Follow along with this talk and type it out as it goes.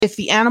if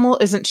the animal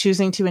isn't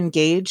choosing to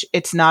engage,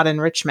 it's not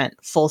enrichment,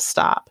 full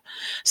stop.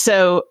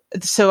 So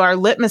our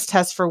litmus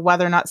test for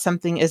whether or not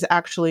something is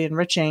actually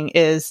enriching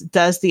is,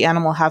 does the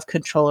animal have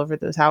control over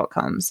those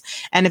outcomes?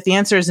 And if the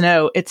answer is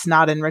no, it's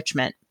not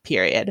enrichment,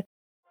 period.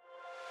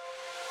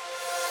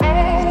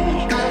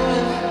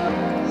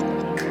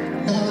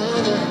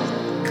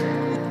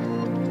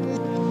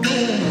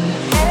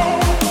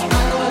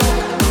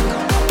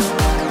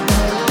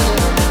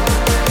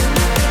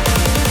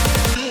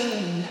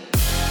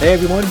 Hey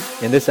everyone,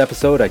 in this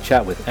episode I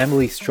chat with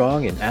Emily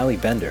Strong and Allie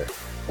Bender,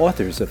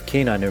 authors of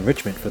Canine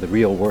Enrichment for the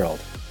Real World.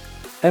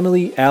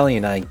 Emily, Allie,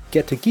 and I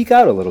get to geek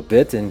out a little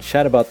bit and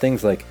chat about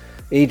things like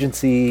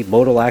agency,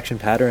 modal action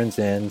patterns,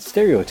 and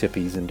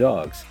stereotypies in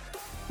dogs.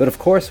 But of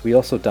course, we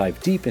also dive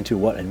deep into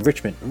what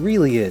enrichment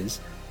really is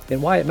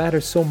and why it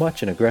matters so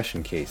much in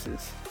aggression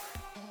cases.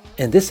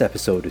 And this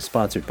episode is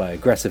sponsored by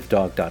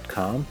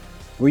AggressiveDog.com,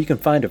 where you can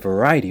find a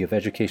variety of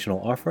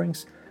educational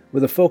offerings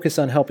with a focus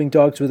on helping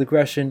dogs with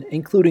aggression,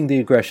 including the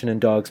Aggression in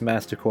Dogs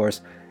Master Course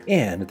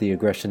and the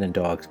Aggression in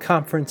Dogs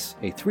Conference,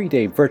 a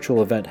 3-day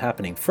virtual event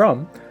happening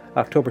from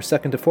October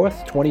 2nd to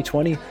 4th,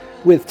 2020,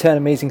 with 10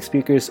 amazing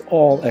speakers,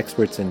 all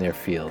experts in their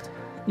field.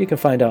 You can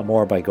find out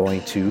more by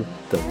going to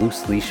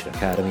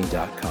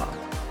thelooseleashacademy.com.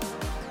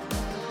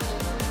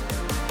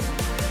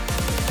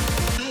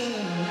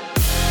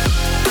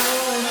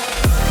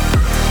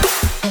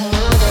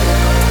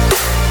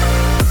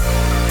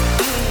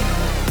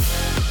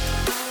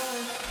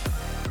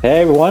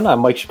 Hey everyone, I'm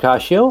Mike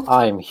Shikashio.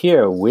 I'm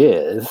here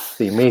with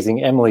the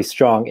amazing Emily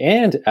Strong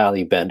and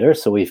Allie Bender.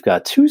 So we've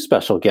got two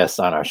special guests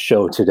on our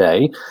show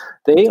today.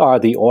 They are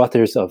the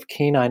authors of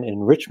Canine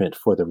Enrichment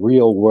for the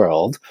Real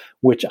World,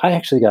 which I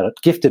actually got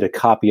gifted a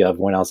copy of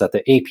when I was at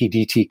the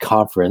APDT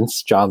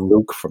conference. John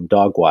Luke from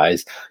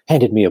Dogwise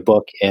handed me a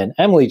book, and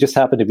Emily just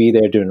happened to be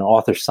there doing an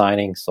author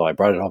signing, so I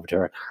brought it over to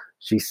her.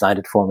 She signed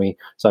it for me.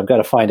 So I've got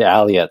to find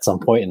Allie at some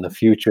point in the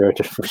future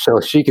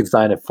so she can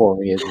sign it for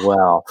me as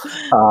well.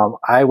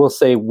 I will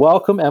say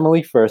welcome,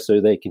 Emily, first so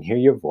they can hear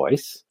your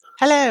voice.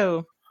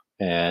 Hello.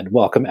 And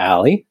welcome,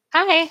 Allie.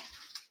 Hi.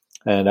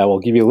 And I will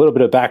give you a little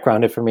bit of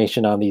background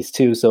information on these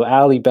two. So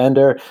Allie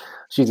Bender,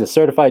 she's a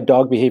certified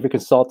dog behavior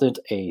consultant,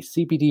 a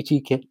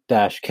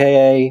CPDT-KA,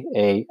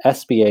 a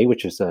SBA,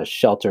 which is a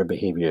shelter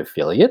behavior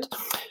affiliate.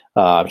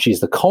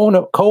 She's the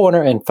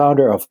co-owner and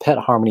founder of Pet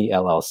Harmony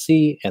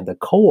LLC and the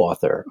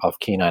co-author of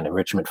Canine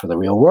Enrichment for the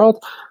Real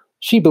World.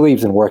 She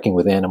believes in working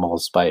with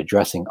animals by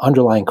addressing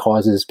underlying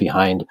causes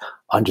behind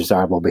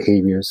undesirable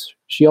behaviors.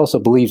 She also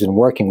believes in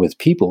working with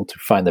people to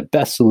find the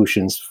best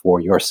solutions for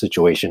your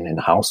situation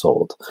and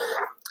household.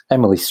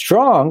 Emily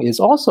Strong is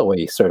also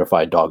a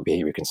certified dog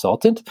behavior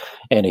consultant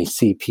and a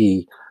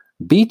CPBT-KA,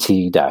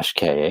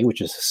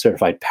 which is a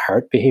certified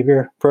parrot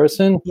behavior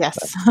person. Yes.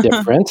 That's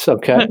different.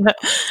 Okay.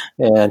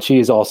 And she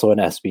is also an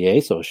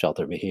SBA, so a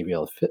shelter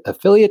behavioral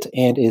affiliate,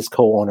 and is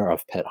co-owner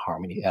of Pet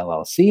Harmony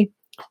LLC.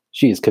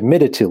 She is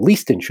committed to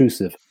least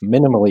intrusive,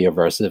 minimally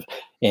aversive,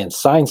 and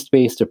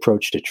science-based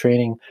approach to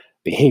training,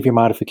 behavior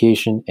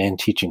modification, and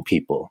teaching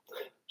people.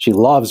 She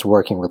loves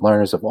working with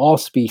learners of all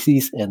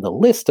species, and the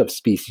list of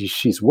species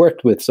she's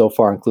worked with so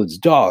far includes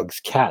dogs,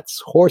 cats,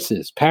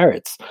 horses,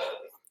 parrots,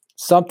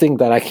 something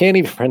that I can't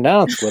even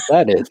pronounce what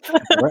that is.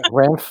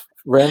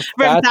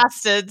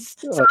 Ramphastids.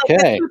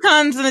 Okay. The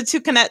toucans and the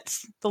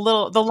toucanettes,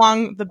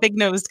 the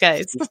big-nosed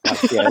guys.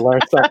 I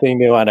learned something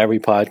new on every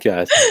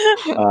podcast.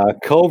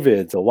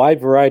 Covids, a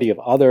wide variety of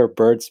other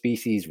bird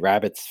species,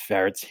 rabbits,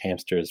 ferrets,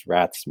 hamsters,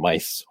 rats,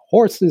 mice,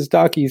 horses,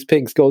 donkeys,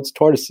 pigs, goats,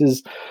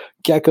 tortoises,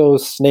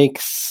 geckos,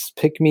 snakes,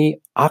 pygmy,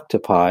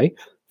 octopi,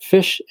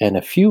 fish, and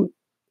a few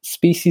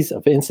species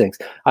of insects.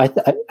 I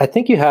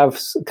think you have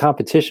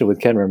competition with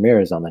Ken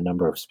Ramirez on the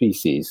number of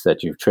species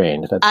that you've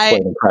trained. That's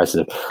quite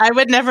impressive. I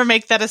would never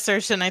make that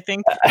assertion, I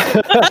think.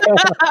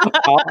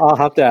 I'll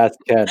have to ask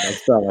Ken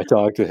next time I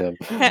talk to him.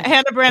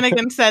 Hannah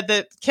Brannigan said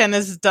that Ken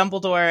is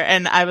Dumbledore,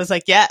 and I was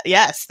like,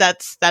 yes,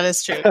 that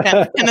is true.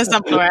 Ken is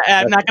Dumbledore.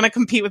 I'm not going to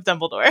compete with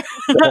Dumbledore.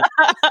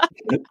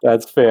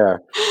 That's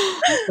fair.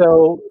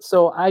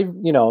 So I,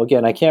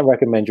 again, I can't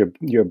recommend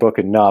your book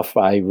enough.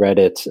 I read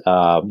it,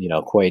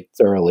 quite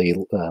thoroughly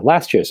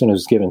last year as soon as it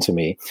was given to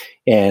me,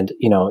 and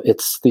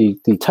it's the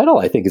title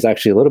I think is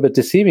actually a little bit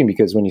deceiving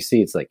because when you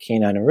see it's like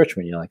Canine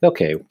Enrichment, you're like,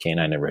 okay,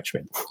 Canine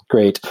Enrichment,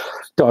 great,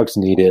 dogs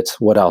need it.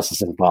 What else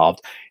is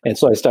involved? And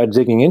so I started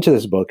digging into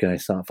this book, and I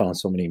found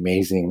so many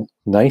amazing,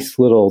 nice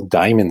little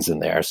diamonds in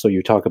there. So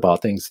you talk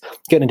about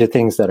get into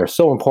things that are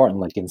so important,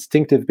 like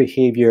instinctive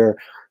behavior,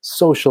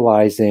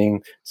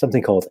 socializing,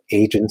 something called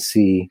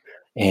agency.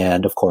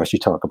 And of course, you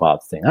talk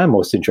about the thing I'm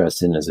most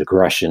interested in is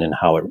aggression and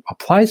how it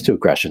applies to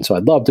aggression. So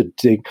I'd love to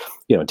dig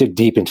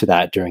deep into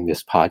that during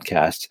this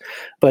podcast.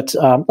 But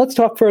let's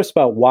talk first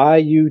about why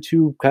you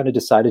two kind of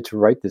decided to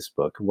write this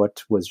book.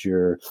 What was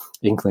your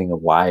inkling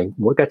of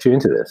what got you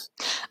into this?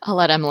 I'll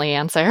let Emily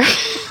answer.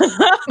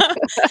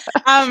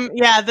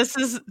 This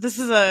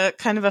is a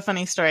kind of a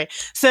funny story.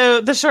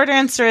 So the short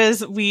answer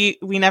is we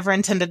never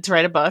intended to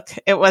write a book.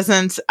 It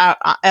wasn't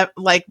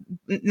like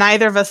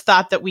neither of us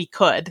thought that we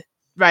could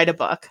write a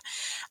book.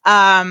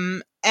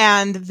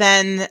 And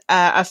then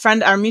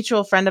our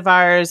mutual friend of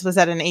ours was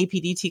at an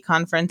APDT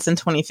conference in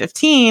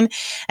 2015,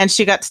 and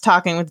she got to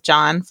talking with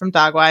John from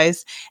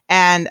Dogwise.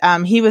 And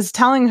he was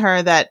telling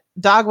her that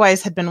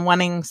Dogwise had been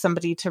wanting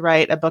somebody to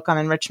write a book on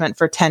enrichment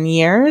for 10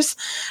 years.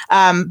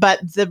 But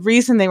the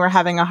reason they were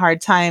having a hard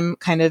time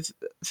kind of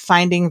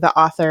finding the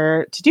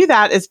author to do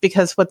that is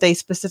because what they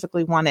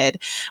specifically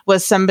wanted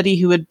was somebody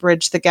who would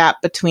bridge the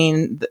gap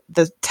between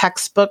the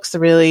textbooks, the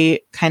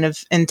really kind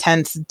of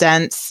intense,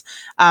 dense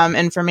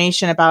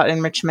information about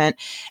enrichment,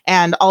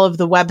 and all of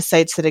the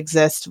websites that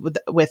exist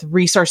with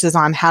resources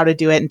on how to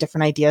do it and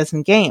different ideas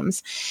and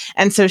games.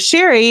 And so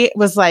Sherry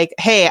was like,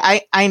 hey,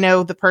 I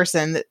know the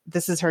person, that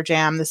this is her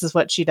jam. This is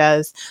what she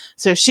does.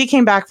 So she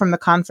came back from the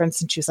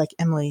conference and she was like,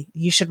 Emily,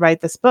 you should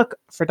write this book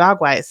for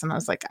Dogwise. And I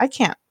was like, I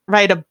can't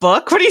write a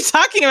book. What are you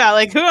talking about?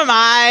 Like, who am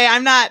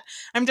I?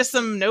 I'm just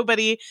some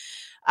nobody.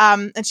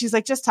 And she's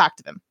like, just talk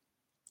to them.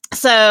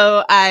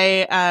 So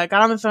I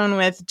got on the phone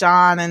with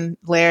John and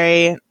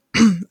Larry,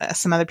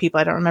 some other people.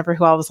 I don't remember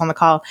who all was on the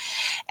call.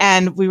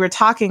 And we were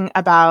talking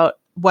about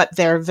what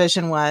their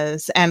vision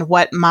was and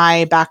what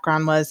my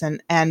background was.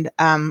 And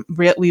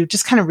we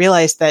just kind of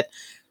realized that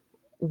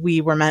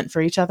we were meant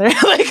for each other.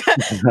 Like,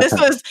 this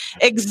was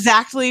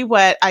exactly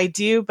what I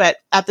do. But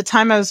at the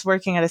time I was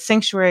working at a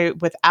sanctuary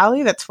with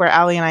Allie. That's where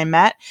Allie and I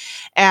met.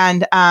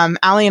 And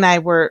Allie and I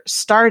were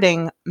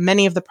starting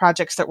many of the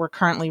projects that we're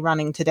currently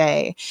running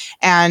today.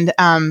 And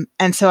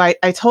so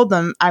I told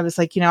them, I was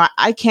like,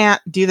 I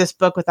can't do this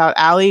book without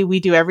Allie. We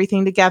do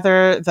everything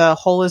together. The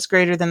whole is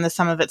greater than the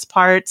sum of its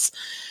parts.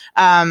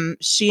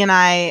 She and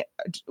I,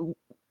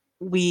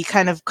 we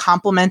kind of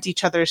complement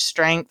each other's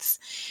strengths.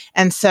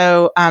 And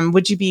so,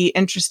 would you be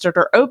interested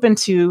or open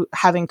to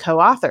having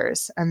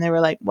co-authors? And they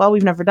were like, well,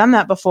 we've never done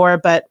that before,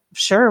 but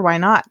sure, why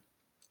not?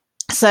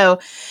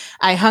 So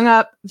I hung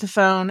up the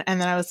phone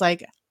and then I was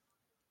like,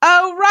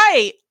 oh,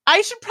 right.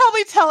 I should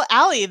probably tell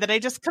Allie that I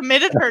just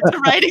committed her to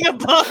writing a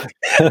book.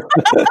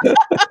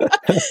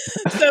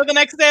 So the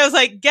next day I was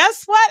like,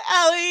 guess what,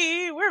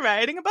 Allie? We're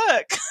writing a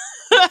book.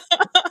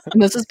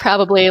 And this is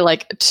probably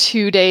like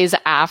 2 days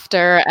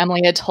after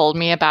Emily had told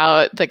me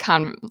about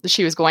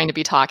she was going to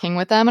be talking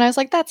with them. And I was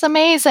like, that's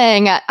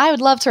amazing. I would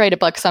love to write a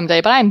book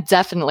someday, but I'm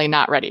definitely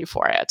not ready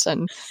for it.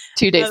 And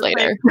 2 days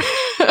later.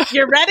 Like,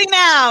 you're ready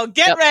now.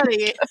 Get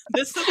ready.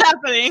 This is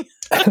happening.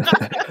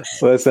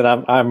 Listen,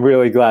 I'm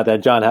really glad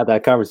that John had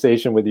that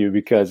conversation with you,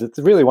 because it's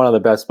really one of the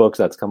best books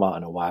that's come out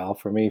in a while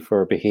for me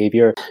for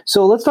behavior.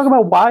 So let's talk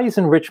about why is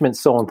enrichment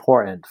so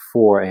important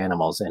for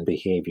animals and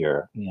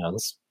behavior.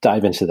 Let's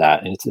dive into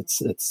that.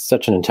 It's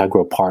such an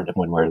integral part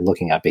when we're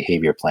looking at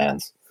behavior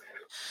plans.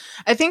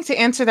 I think to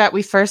answer that,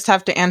 we first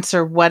have to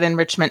answer what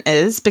enrichment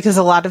is, because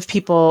a lot of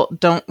people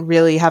don't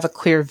really have a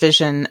clear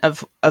vision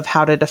of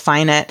how to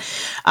define it.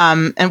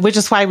 And which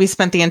is why we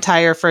spent the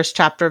entire first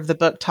chapter of the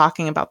book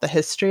talking about the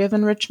history of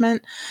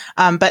enrichment.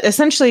 But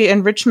essentially,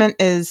 enrichment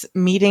is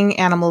meeting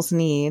animals'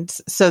 needs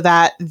so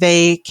that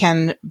they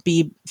can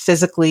be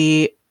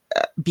physically,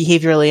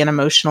 behaviorally, and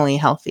emotionally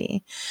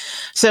healthy.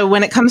 So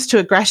when it comes to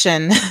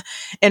aggression,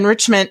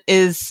 enrichment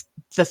is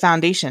the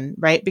foundation,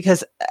 right?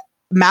 Because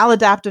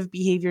maladaptive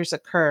behaviors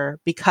occur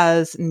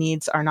because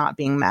needs are not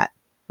being met,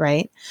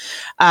 right?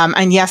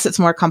 And yes, it's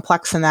more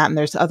complex than that, and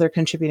there's other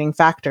contributing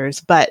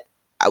factors, but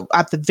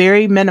at the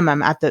very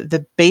minimum, at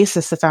the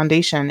basis, the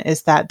foundation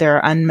is that there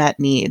are unmet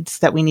needs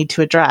that we need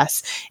to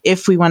address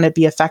if we want to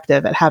be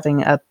effective at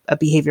having a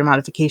behavior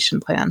modification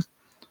plan,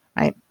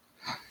 right?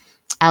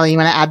 Allie, you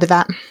want to add to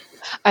that?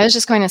 I was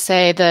just going to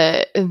say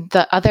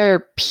the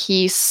other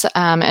piece,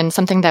 and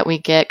something that we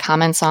get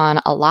comments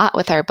on a lot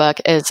with our book,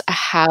 is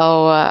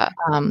how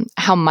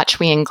much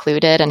we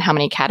included and how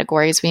many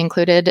categories we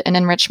included in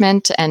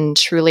enrichment, and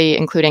truly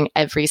including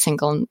every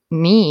single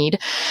need.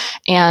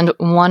 And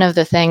one of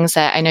the things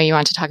that I know you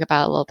want to talk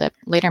about a little bit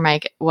later,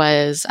 Mike,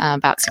 was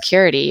about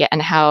security,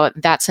 and how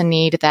that's a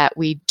need that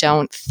we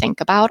don't think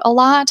about a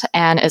lot,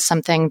 and is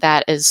something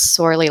that is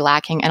sorely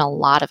lacking in a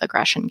lot of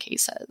aggression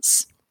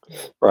cases.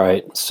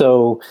 Right.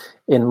 So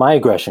in my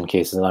aggression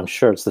cases, and I'm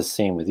sure it's the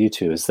same with you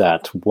two, is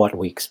that what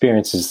we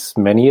experience is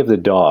many of the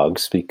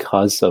dogs,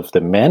 because of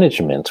the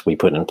management we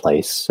put in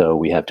place. So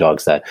we have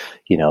dogs that,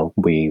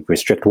 we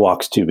restrict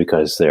walks to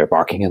because they're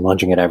barking and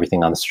lunging at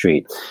everything on the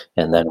street.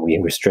 And then we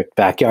restrict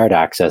backyard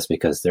access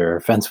because they're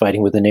fence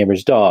fighting with the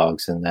neighbor's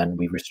dogs. And then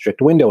we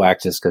restrict window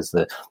access because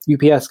the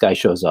UPS guy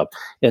shows up.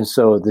 And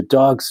so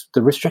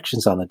the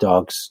restrictions on the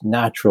dog's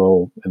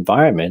natural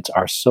environment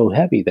are so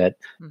heavy that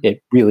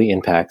it really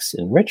impacts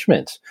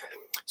enrichment.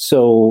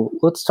 So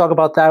let's talk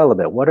about that a little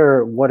bit. What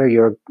are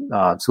your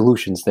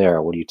solutions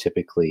there? What do you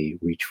typically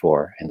reach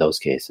for in those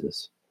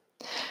cases?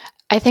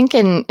 I think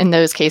in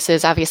those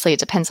cases, obviously it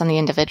depends on the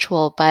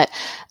individual, but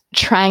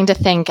trying to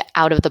think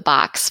out of the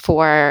box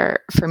for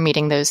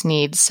meeting those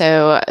needs.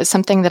 So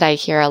something that I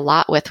hear a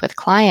lot with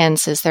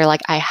clients is they're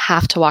like, I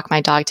have to walk my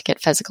dog to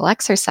get physical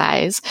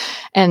exercise.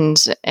 And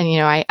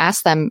I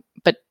ask them,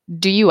 but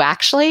do you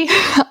actually?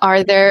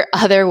 Are there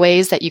other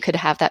ways that you could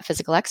have that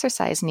physical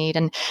exercise need?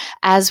 And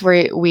as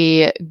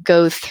we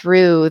go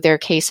through their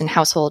case and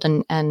household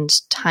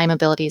and time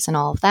abilities and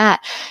all of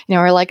that,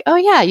 we're like, oh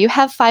yeah, you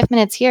have 5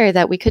 minutes here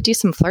that we could do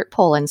some flirt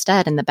pole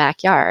instead in the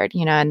backyard,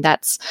 and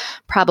that's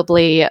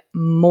probably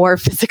more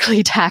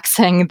physically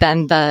taxing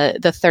than the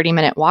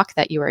 30-minute walk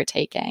that you were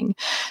taking.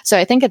 So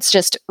I think it's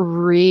just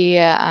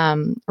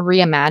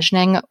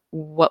reimagining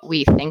what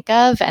we think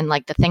of and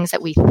like the things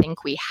that we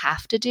think we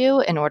have to do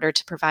in order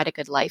to provide a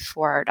good life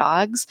for our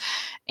dogs,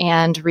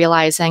 and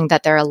realizing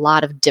that there are a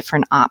lot of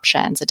different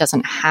options. It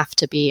doesn't have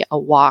to be a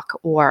walk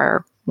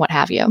or what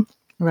have you.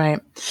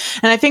 Right.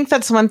 And I think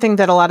that's one thing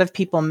that a lot of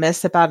people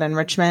miss about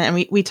enrichment.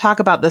 And we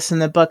talk about this in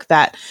the book,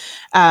 that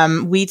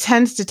we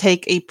tend to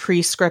take a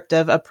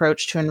prescriptive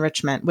approach to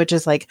enrichment, which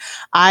is like,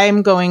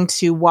 I'm going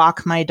to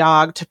walk my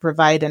dog to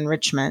provide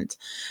enrichment.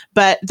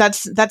 But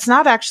that's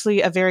not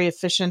actually a very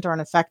efficient or an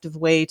effective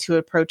way to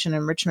approach an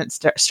enrichment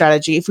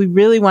strategy. If we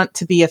really want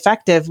to be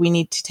effective, we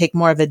need to take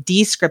more of a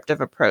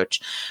descriptive approach,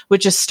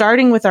 which is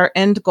starting with our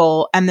end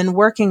goal and then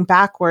working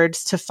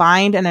backwards to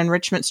find an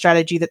enrichment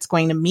strategy that's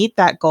going to meet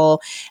that goal,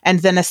 and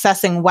then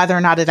assessing whether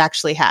or not it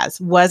actually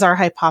has. Was our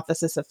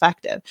hypothesis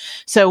effective?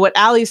 So what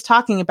Allie's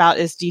talking about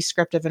is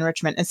descriptive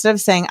enrichment. Instead of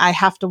saying, I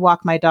have to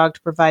walk my dog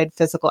to provide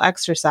physical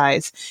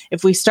exercise,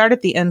 if we start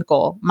at the end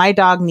goal, my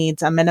dog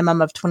needs a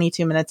minimum of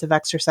 22 minutes of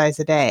exercise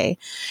a day,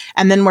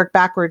 and then work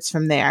backwards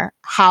from there.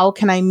 How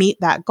can I meet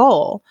that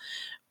goal?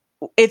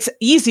 It's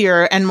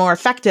easier and more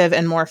effective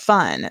and more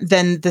fun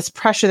than this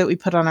pressure that we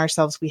put on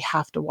ourselves. We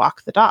have to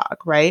walk the dog,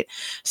 right?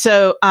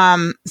 So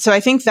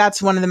I think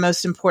that's one of the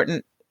most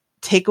important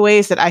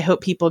takeaways that I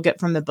hope people get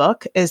from the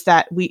book, is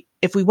that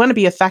if we want to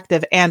be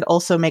effective and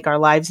also make our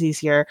lives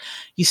easier,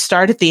 you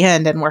start at the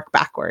end and work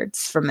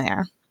backwards from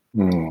there.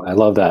 I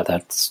love that.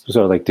 That's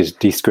sort of like this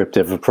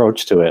descriptive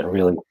approach to it.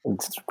 Really,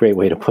 it's a great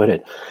way to put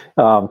it.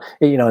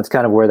 It's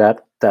kind of where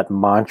that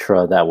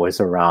mantra that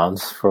was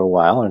around for a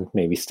while, and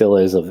maybe still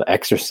is, of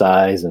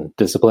exercise and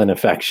discipline,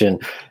 affection,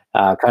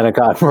 kind of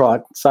got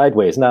brought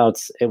sideways. Now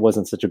it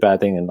wasn't such a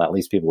bad thing, and at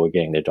least people were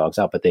getting their dogs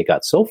out, but they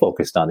got so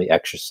focused on the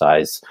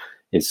exercise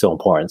is so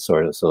important,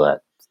 so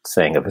that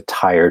saying of a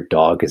tired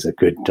dog is a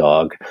good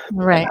dog,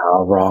 right? And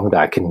how wrong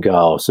that can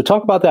go. So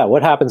talk about that.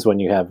 What happens when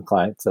you have a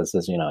client that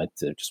says, I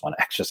just want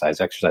to exercise.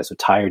 So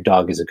tired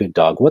dog is a good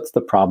dog. What's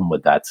the problem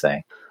with that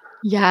saying?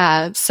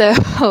 Yeah.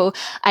 So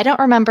I don't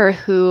remember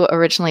who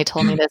originally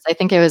told me this. I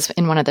think it was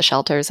in one of the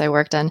shelters I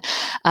worked in.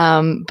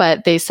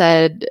 But they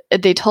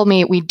told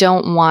me, we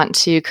don't want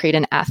to create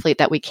an athlete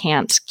that we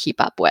can't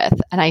keep up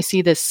with. And I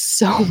see this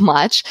so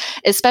much,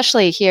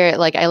 especially here.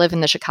 Like, I live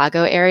in the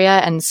Chicago area.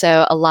 And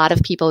so a lot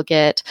of people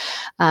get,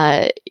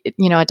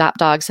 adopt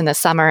dogs in the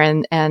summer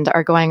and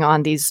are going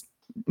on these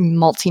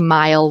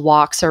multi-mile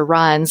walks or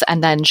runs,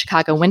 and then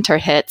Chicago winter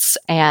hits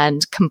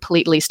and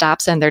completely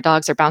stops and their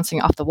dogs are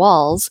bouncing off the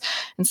walls.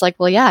 And it's like,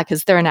 well, yeah,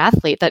 because they're an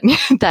athlete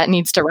that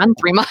needs to run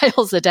 3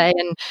 miles a day,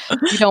 and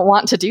you don't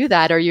want to do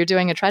that, or you're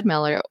doing a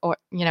treadmill or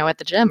at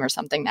the gym or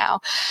something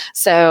now.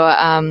 So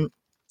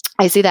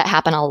I see that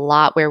happen a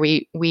lot, where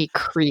we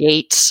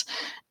create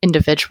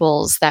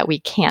individuals that we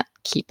can't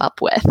keep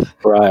up with.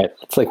 Right.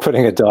 It's like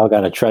putting a dog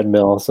on a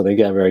treadmill so they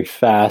get very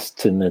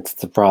fast, and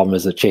the problem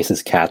is it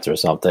chases cats or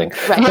something.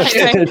 Right. Just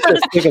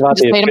think about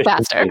just made them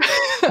faster.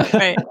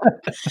 Right.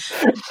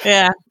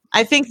 Yeah.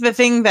 I think the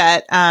thing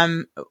that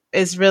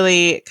is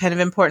really kind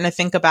of important to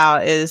think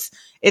about is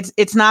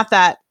it's not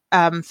that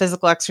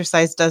physical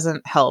exercise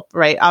doesn't help,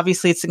 right?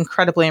 Obviously, it's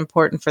incredibly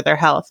important for their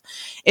health.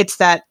 It's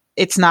that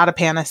it's not a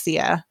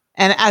panacea.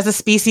 And as a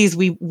species,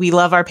 we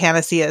love our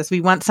panaceas. We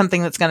want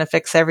something that's going to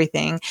fix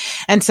everything.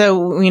 And so,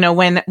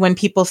 when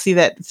people see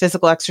that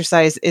physical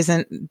exercise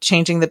isn't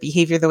changing the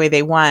behavior the way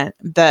they want,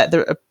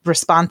 the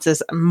response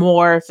is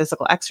more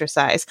physical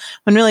exercise,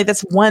 when really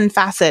that's one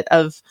facet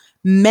of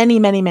many,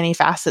 many, many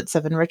facets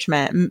of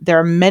enrichment. There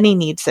are many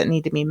needs that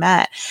need to be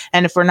met.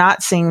 And if we're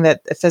not seeing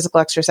that physical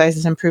exercise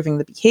is improving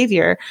the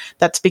behavior,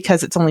 that's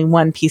because it's only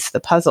one piece of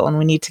the puzzle, and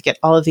we need to get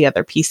all of the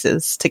other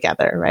pieces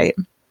together, right?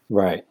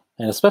 Right.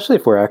 And especially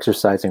if we're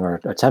exercising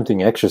or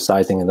attempting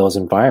exercising in those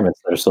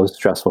environments that are so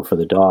stressful for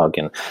the dog.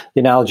 And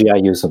the analogy I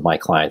use with my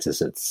clients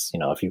is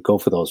if you go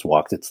for those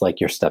walks, it's like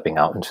you're stepping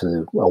out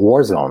into a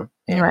war zone.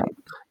 And right.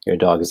 Your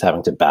dog is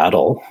having to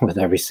battle with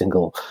every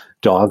single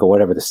dog or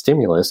whatever the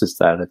stimulus is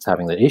that it's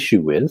having the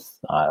issue with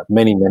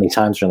many, many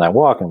times during that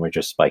walk. And we're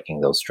just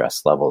spiking those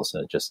stress levels.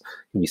 And it just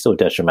can be so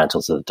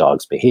detrimental to the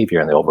dog's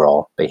behavior and the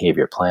overall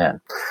behavior plan.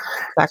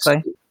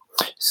 Exactly.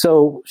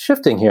 So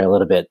shifting here a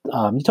little bit,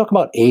 you talk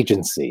about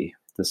agency,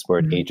 this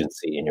word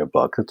agency in your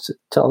book.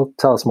 Tell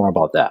us more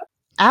about that.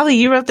 Allie,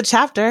 you wrote the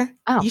chapter.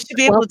 Oh, you should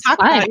be able to talk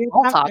about it.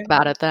 I'll talk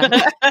about it then.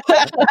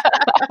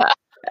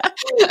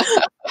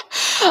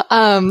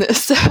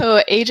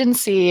 So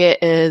agency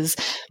is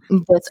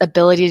this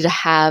ability to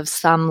have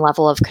some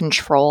level of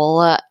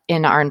control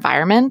in our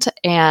environment.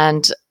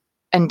 And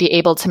be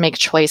able to make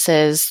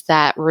choices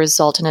that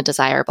result in a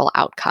desirable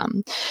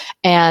outcome.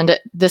 And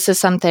this is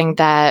something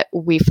that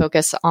we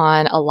focus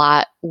on a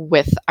lot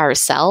with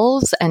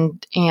ourselves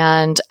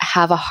and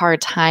have a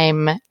hard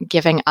time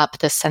giving up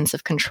this sense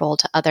of control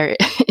to other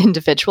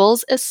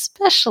individuals,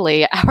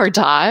 especially our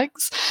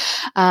dogs.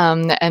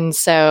 And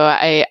so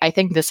I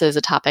think this is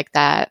a topic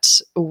that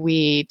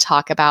we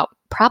talk about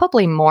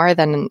probably more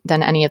than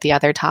any of the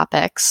other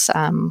topics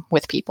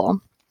with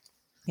people.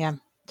 Yeah.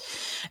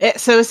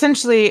 So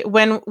essentially,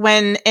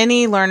 when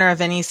any learner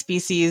of any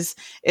species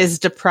is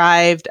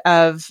deprived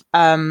of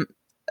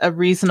a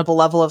reasonable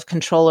level of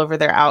control over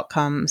their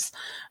outcomes,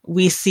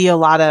 we see a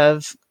lot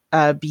of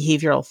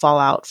behavioral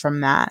fallout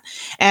from that.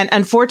 And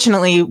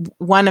unfortunately,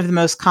 one of the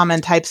most common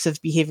types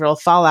of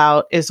behavioral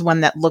fallout is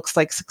one that looks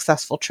like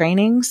successful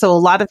training. So a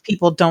lot of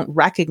people don't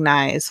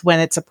recognize when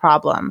it's a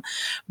problem,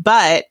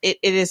 but it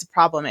is a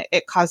problem.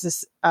 It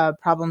causes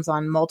problems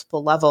on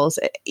multiple levels,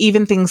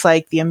 even things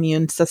like the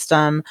immune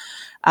system,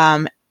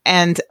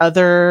 and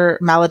other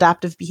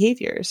maladaptive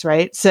behaviors,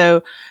 right?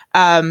 So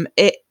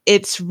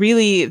it's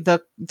really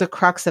the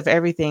crux of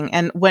everything.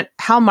 And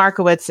Hal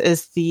Markowitz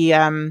is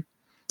the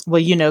well,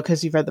 you know,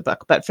 because you've read the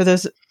book, but for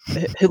those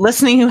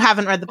listening who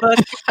haven't read the book,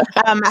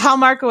 Hal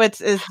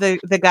Markowitz is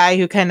the guy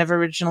who kind of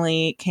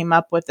originally came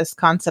up with this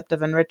concept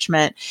of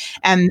enrichment.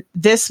 And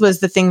this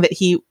was the thing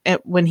that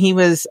when he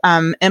was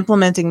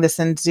implementing this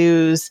in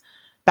zoos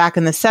back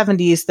in the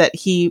 70s, that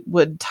he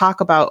would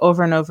talk about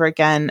over and over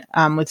again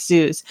with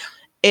zoos.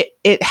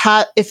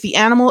 If the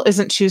animal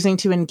isn't choosing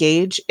to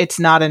engage, it's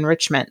not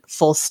enrichment,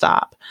 full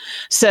stop.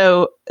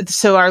 So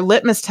our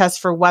litmus test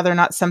for whether or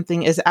not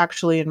something is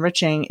actually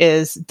enriching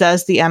is,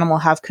 does the animal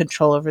have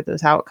control over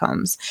those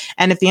outcomes?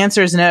 And if the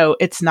answer is no,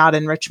 it's not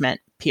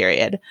enrichment,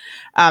 period.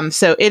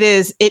 So it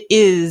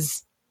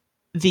is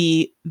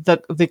the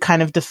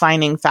kind of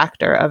defining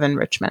factor of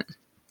enrichment.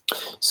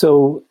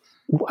 So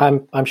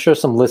I'm sure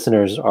some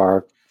listeners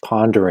are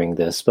pondering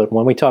this, but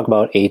when we talk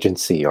about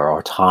agency or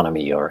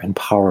autonomy or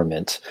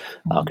empowerment,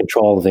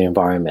 control of the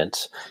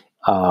environment,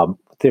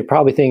 they're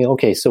probably thinking,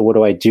 okay, so what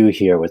do I do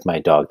here with my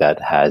dog that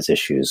has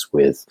issues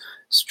with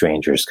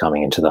strangers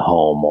coming into the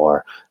home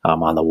or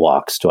on the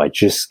walks? Do I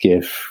just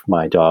give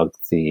my dog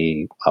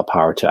the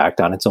power to act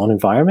on its own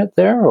environment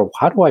there? Or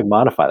how do I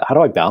modify that? How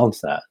do I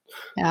balance that?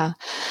 Yeah.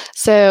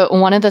 So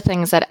one of the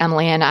things that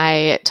Emily and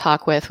I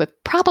talk with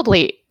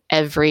probably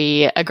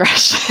every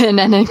aggression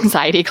and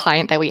anxiety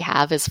client that we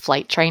have is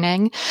flight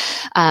training.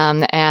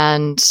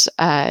 And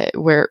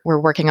we're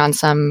working on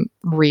some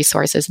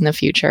resources in the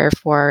future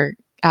for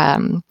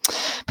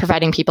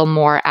providing people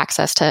more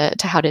access to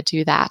how to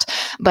do that.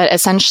 But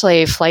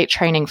essentially, flight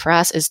training for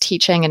us is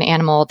teaching an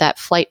animal that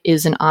flight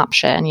is an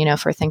option. You know,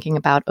 if we're thinking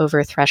about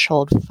over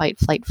threshold, fight,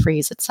 flight,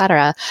 freeze,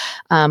 etc.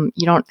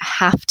 You don't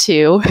have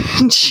to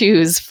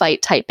choose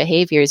fight type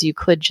behaviors. You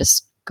could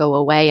just go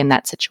away in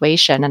that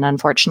situation. And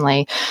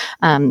unfortunately,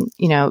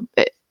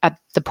 at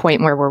the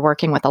point where we're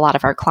working with a lot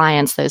of our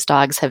clients, those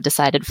dogs have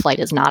decided flight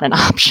is not an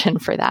option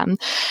for them.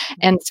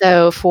 And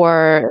so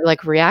for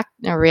like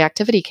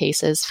reactivity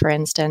cases, for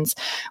instance,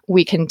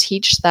 we can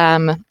teach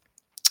them,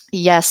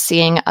 yes,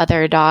 seeing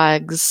other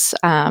dogs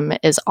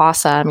is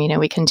awesome. You know,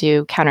 we can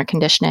do counter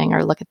conditioning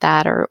or look at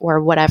that or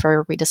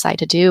whatever we decide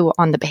to do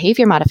on the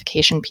behavior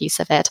modification piece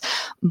of it.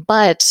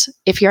 But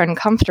if you're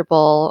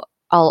uncomfortable,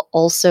 I'll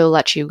also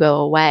let you go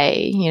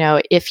away. You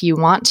know, if you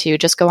want to,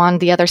 just go on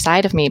the other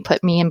side of me,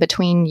 put me in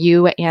between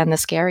you and the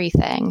scary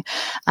thing,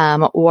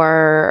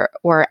 or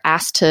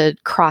ask to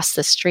cross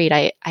the street.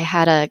 I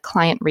had a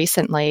client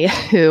recently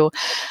who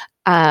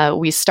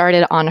we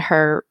started on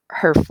her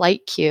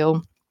flight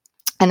cue.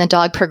 And the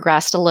dog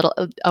progressed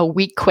a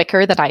week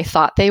quicker than I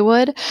thought they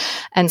would.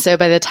 And so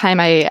by the time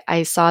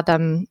I saw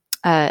them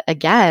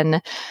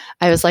again,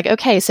 I was like,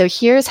 okay, so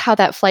here's how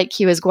that flight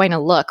cue is going to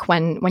look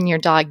when your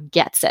dog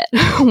gets it,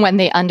 when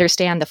they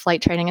understand the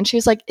flight training. And she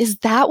was like, is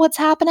that what's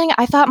happening?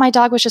 I thought my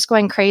dog was just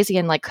going crazy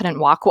and like couldn't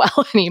walk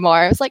well anymore.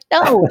 I was like,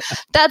 no,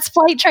 that's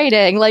flight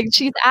training. Like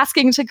she's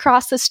asking to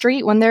cross the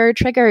street when there are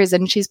triggers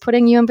and she's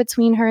putting you in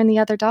between her and the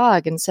other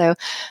dog. And so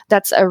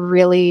that's a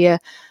really,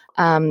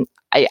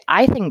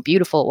 I think,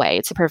 beautiful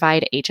way to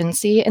provide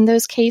agency in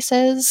those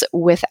cases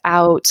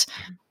without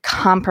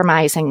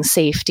compromising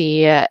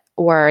safety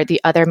or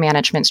the other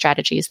management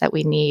strategies that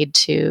we need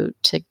to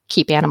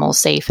keep animals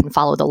safe and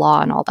follow the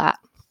law and all that.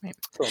 Right.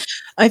 Cool.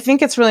 I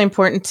think it's really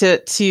important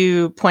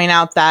to point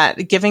out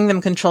that giving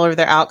them control over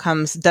their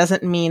outcomes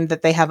doesn't mean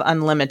that they have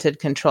unlimited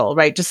control,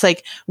 right? Just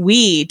like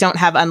we don't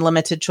have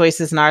unlimited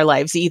choices in our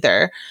lives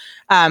either.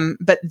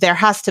 But there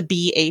has to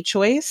be a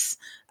choice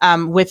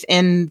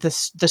within the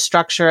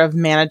structure of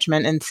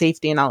management and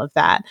safety and all of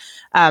that.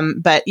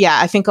 But yeah,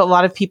 I think a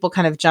lot of people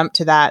kind of jump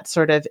to that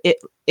sort of,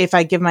 if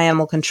I give my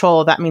animal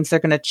control, that means they're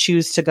going to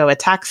choose to go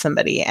attack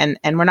somebody. And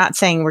we're not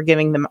saying we're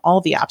giving them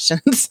all the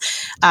options.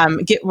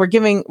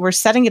 We're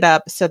setting it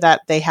up so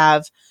that they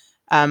have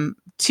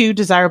 2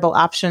 desirable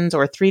options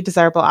or 3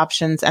 desirable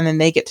options, and then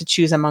they get to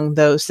choose among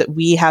those that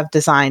we have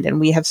designed and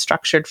we have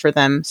structured for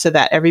them so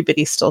that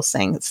everybody's still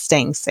staying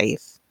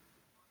safe.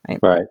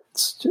 Right.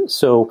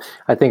 So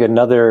I think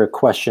another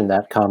question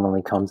that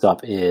commonly comes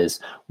up is,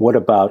 what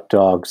about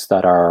dogs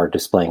that are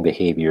displaying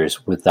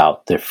behaviors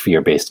without the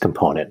fear-based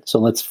component? So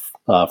let's,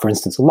 for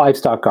instance, a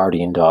livestock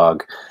guardian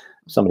dog,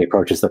 somebody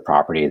approaches the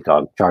property, the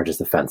dog charges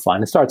the fence line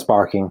and starts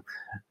barking,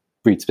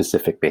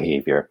 breed-specific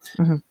behavior.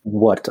 Mm-hmm.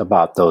 What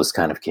about those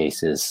kind of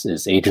cases?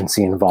 Is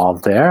agency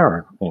involved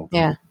there? Or,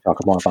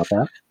 talk more about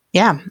that?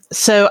 Yeah.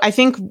 So I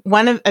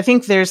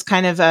think there's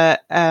kind of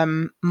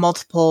a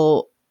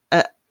multiple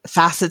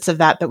facets of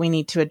that we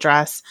need to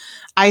address.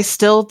 I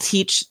still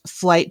teach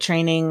flight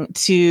training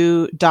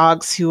to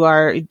dogs who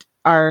are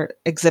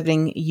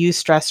exhibiting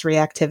eustress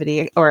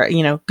reactivity, or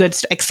good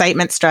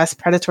excitement stress,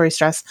 predatory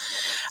stress.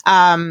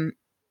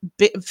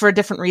 For a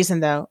different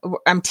reason, though.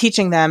 I'm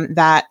teaching them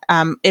that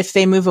if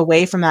they move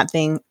away from that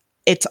thing,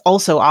 it's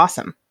also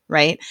awesome.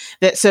 Right?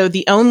 So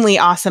the only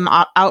awesome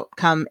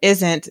outcome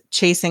isn't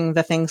chasing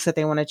the things that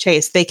they want to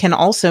chase. They can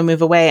also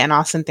move away and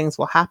awesome things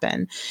will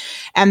happen.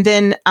 And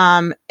then,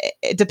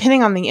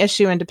 depending on the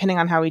issue and depending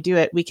on how we do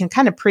it, we can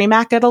kind of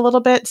pre-mac it a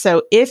little bit.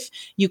 So if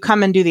you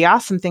come and do the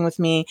awesome thing with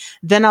me,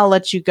 then I'll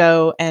let you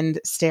go and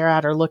stare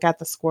at or look at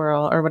the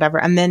squirrel or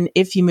whatever. And then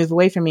if you move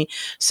away from me,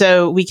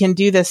 so we can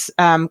do this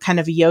kind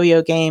of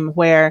yo-yo game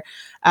where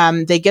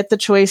they get the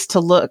choice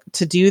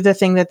to do the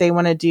thing that they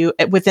want to do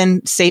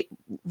within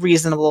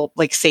reasonable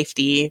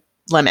safety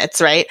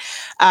limits, right?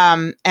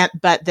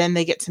 But then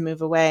they get to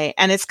move away,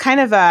 and it's kind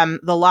of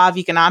the law of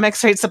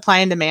economics, right? Supply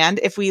and demand.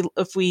 If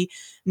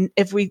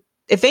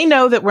they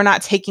know that we're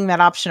not taking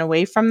that option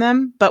away from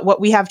them, but what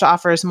we have to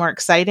offer is more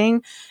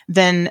exciting,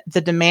 then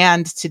the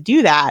demand to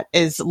do that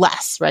is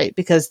less, right?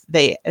 Because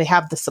they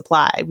have the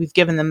supply. We've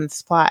given them the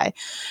supply.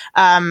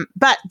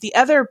 But the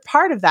other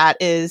part of that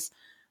is,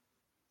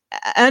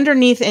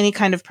 underneath any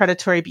kind of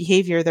predatory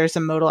behavior, there's a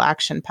modal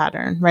action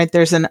pattern, right?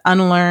 There's an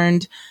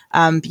unlearned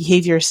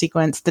behavior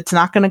sequence that's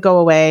not going to go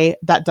away.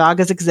 That dog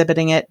is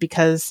exhibiting it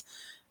because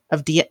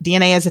of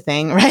DNA as a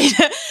thing, right?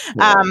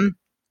 Yeah.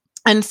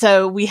 And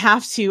so we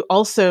have to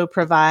also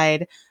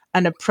provide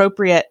an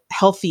appropriate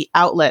healthy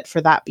outlet for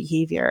that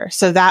behavior.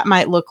 So that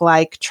might look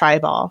like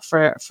tri-ball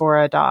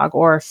for a dog,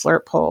 or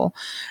flirt pole,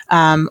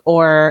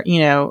 or,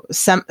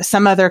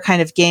 some other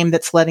kind of game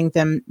that's letting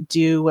them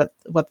do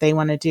what they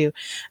want to do.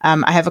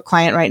 I have a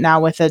client right now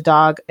with a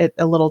dog,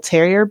 a little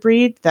terrier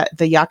breed, that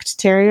the Yacht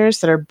terriers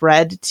that are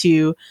bred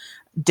to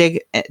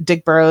dig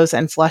burrows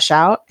and flush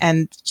out,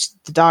 and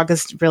the dog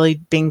is really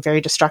being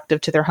very destructive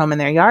to their home and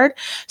their yard.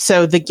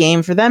 So the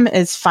game for them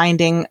is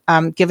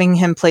giving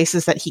him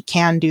places that he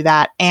can do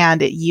that,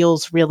 and it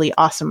yields really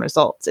awesome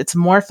results. It's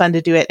more fun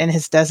to do it in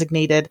his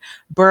designated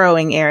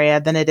burrowing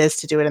area than it is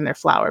to do it in their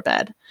flower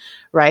bed,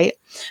 right?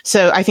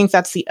 So I think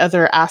that's the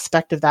other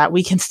aspect of that.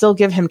 We can still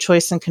give him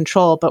choice and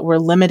control, but we're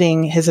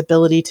limiting his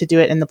ability to do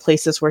it in the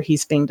places where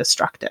he's being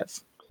destructive.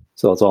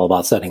 So it's all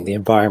about setting the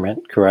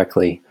environment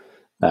correctly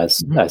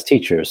as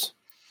teachers.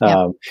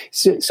 Yeah.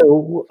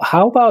 So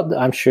how about,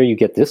 I'm sure you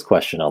get this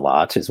question a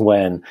lot, is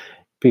when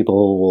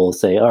people will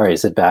say, all right,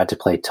 is it bad to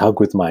play tug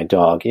with my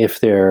dog if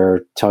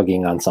they're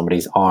tugging on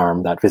somebody's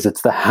arm that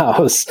visits the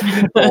house?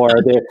 Or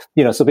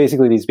so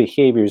basically these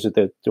behaviors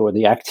or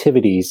the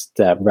activities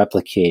that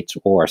replicate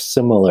or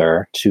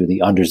similar to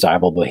the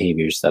undesirable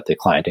behaviors that the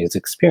client has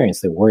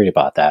experienced, they're worried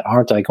about that.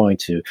 Aren't I going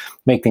to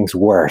make things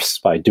worse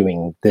by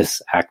doing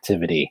this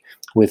activity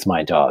with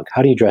my dog?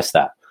 How do you address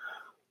that?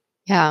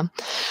 Yeah.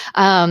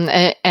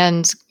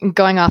 And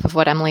going off of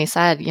what Emily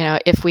said,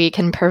 if we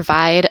can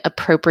provide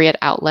appropriate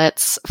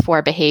outlets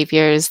for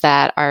behaviors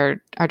that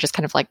are just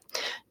kind of like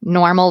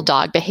normal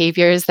dog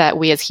behaviors that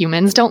we as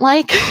humans don't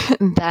like,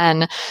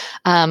 then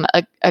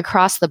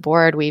across the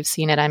board, we've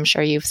seen it. I'm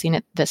sure you've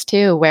seen this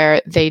too,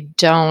 where they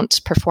don't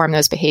perform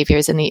those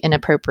behaviors in the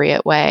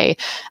inappropriate way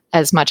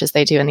as much as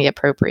they do in the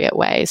appropriate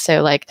way.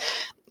 So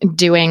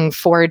doing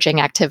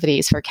foraging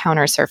activities for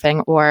counter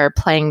surfing, or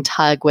playing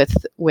tug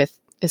with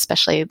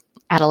especially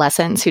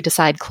adolescents who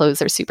decide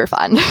clothes are super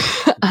fun,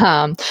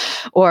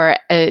 or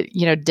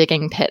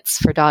digging pits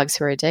for dogs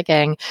who are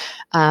digging.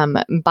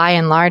 By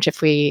and large,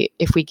 if we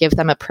give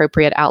them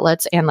appropriate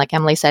outlets, and like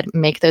Emily said,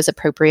 make those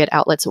appropriate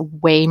outlets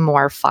way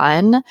more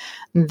fun,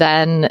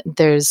 then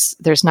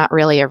there's not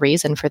really a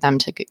reason for them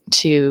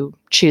to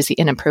choose the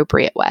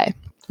inappropriate way.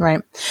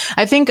 Right.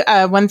 I think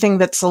one thing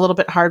that's a little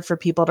bit hard for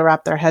people to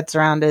wrap their heads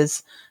around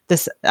is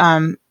this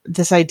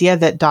idea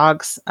that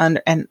dogs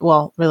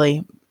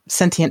really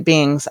sentient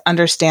beings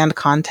understand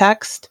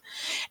context,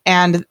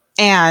 and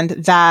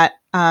that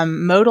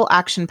modal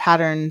action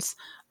patterns,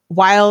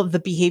 while the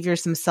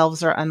behaviors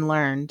themselves are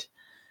unlearned,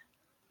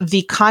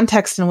 the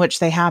context in which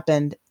they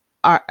happened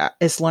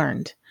is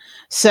learned.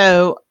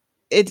 So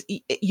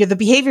the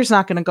behavior is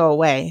not going to go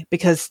away,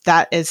 because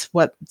that is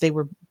what they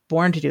were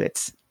born to do.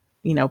 It's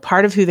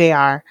part of who they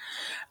are.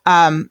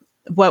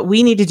 What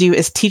we need to do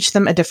is teach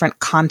them a different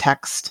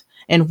context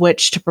in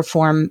which to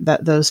perform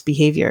those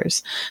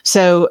behaviors.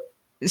 So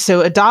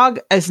so a dog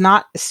is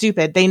not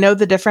stupid. They know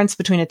the difference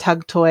between a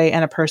tug toy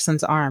and a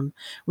person's arm.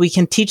 We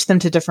can teach them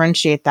to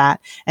differentiate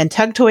that. And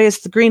tug toy is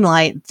the green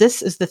light.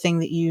 This is the thing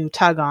that you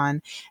tug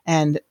on.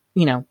 And,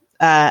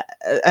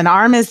 an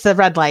arm is the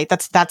red light.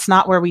 That's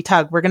not where we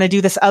tug. We're going to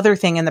do this other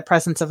thing in the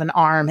presence of an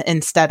arm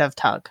instead of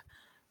tug.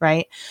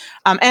 Right.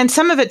 And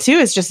some of it too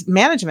is just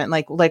management.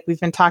 Like we've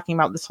been talking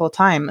about this whole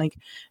time, like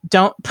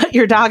don't put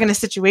your dog in a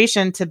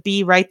situation to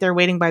be right there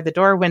waiting by the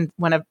door when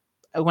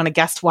a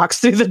guest walks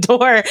through the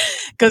door,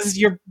 because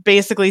you're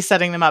basically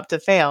setting them up to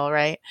fail.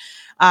 Right.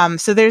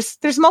 So there's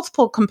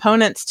multiple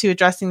components to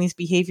addressing these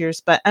behaviors,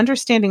 but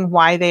understanding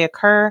why they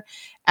occur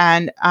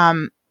and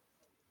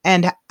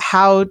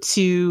how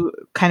to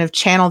kind of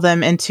channel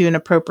them into an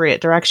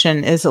appropriate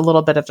direction is a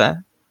little bit of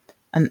a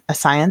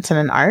science and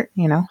an art,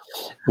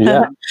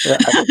 Yeah.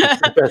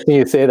 It's interesting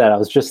you say that. I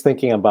was just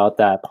thinking about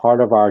that.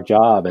 Part of our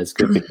job as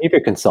good behavior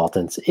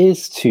consultants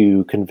is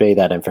to convey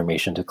that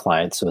information to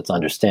clients so it's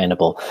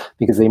understandable,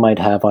 because they might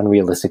have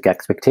unrealistic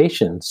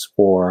expectations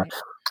or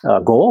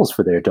goals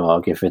for their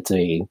dog if it's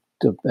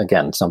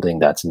again, something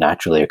that's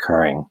naturally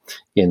occurring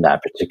in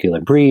that particular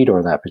breed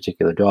or that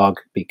particular dog,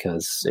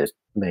 because it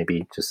may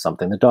be just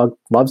something the dog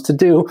loves to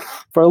do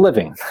for a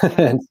living.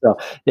 And so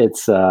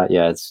it's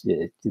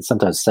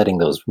sometimes setting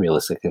those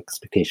realistic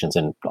expectations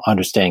and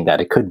understanding that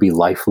it could be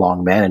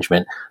lifelong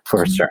management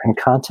for a certain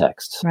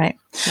context. Right.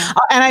 Yeah.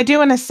 And I do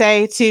want to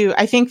say too,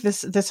 I think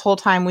this whole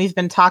time we've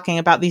been talking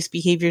about these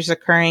behaviors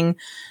occurring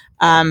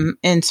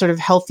in sort of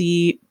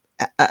healthy,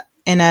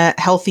 in a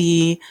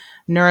healthy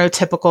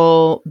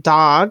neurotypical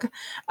dog.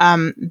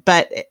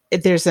 But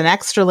there's an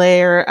extra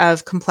layer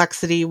of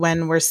complexity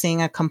when we're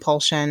seeing a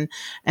compulsion.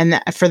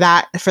 And for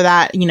that,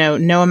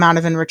 no amount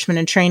of enrichment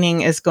and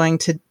training is going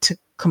to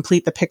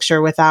complete the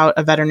picture without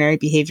a veterinary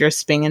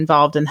behaviorist being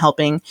involved in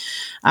helping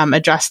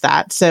address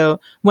that. So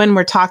when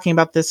we're talking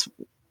about this,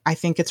 I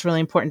think it's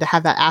really important to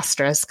have that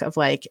asterisk of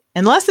like,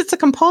 unless it's a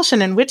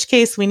compulsion, in which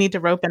case we need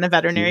to rope in a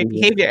veterinary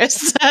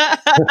behaviorist.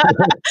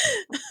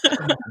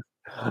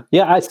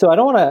 Yeah, so I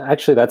don't want to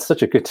actually, that's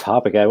such a good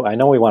topic. I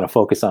know we want to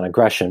focus on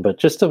aggression, but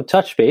just to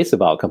touch base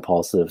about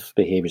compulsive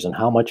behaviors and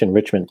how much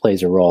enrichment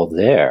plays a role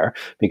there,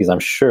 because I'm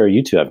sure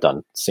you two have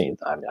I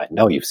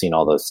know you've seen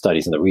all those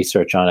studies and the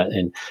research on it,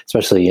 and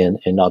especially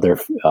in other,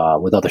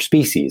 with other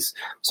species.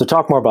 So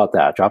talk more about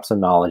that. Drop some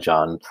knowledge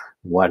on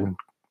why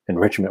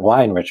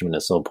enrichment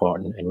is so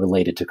important and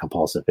related to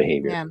compulsive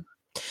behavior. Yeah.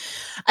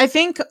 I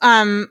think,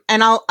 and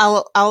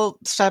I'll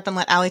shut up and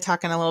let Allie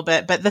talk in a little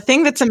bit, but the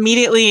thing that's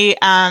immediately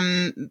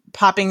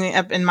popping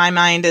up in my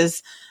mind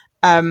is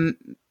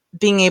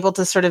being able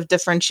to sort of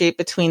differentiate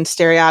between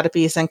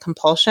stereotypies and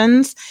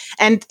compulsions.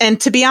 And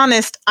to be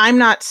honest, I'm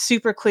not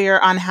super clear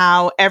on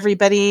how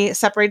everybody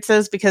separates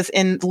those, because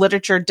in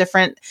literature,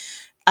 different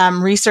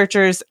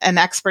researchers and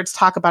experts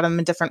talk about them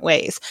in different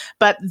ways.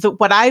 But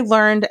what I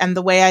learned and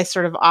the way I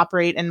sort of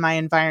operate in my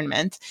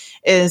environment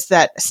is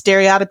that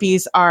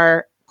stereotypies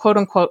are quote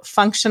unquote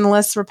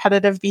functionless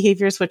repetitive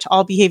behaviors, which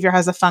all behavior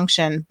has a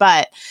function,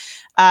 but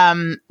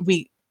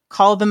we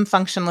call them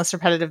functionless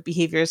repetitive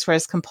behaviors,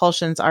 whereas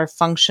compulsions are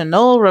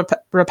functional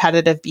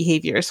repetitive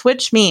behaviors,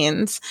 which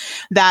means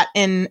that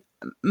in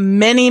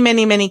many,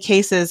 many, many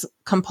cases,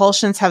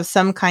 compulsions have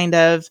some kind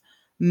of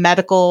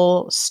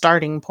medical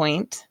starting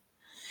point.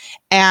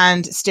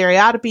 And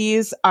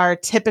stereotypies are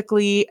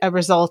typically a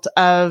result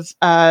of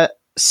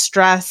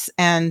stress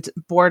and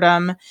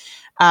boredom.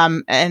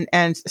 And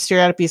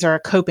stereotypies are a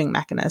coping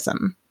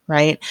mechanism,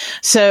 right?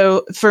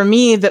 So for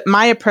me,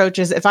 my approach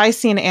is, if I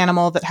see an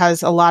animal that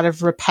has a lot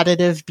of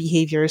repetitive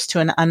behaviors to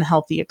an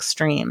unhealthy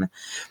extreme,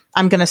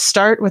 I'm going to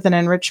start with an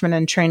enrichment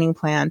and training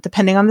plan,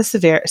 depending on the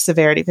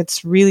severity. If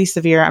it's really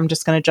severe, I'm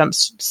just going to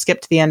skip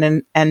to the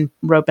end and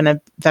rope in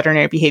a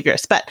veterinary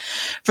behaviorist. But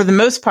for the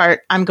most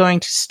part, I'm going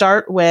to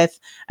start with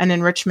an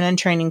enrichment and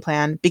training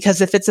plan,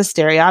 because if it's a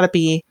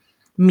stereotypy,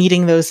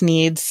 meeting those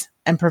needs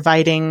and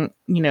providing,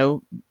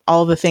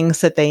 all the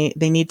things that they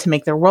need to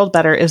make their world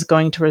better is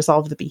going to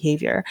resolve the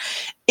behavior.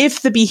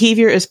 If the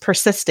behavior is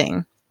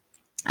persisting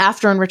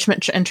after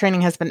enrichment and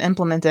training has been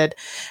implemented,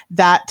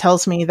 that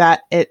tells me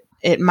that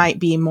it might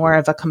be more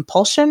of a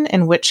compulsion,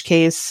 in which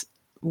case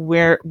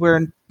we're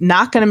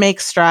not going to make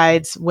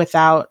strides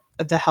without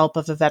the help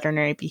of a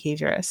veterinary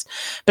behaviorist.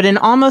 But in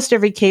almost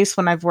every case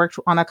when I've worked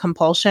on a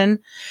compulsion,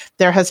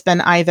 there has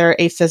been either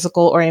a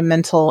physical or a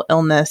mental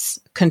illness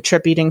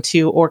contributing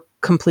to or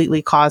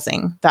completely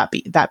causing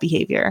that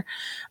behavior.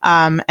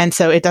 And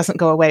so it doesn't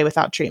go away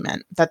without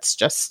treatment. That's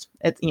just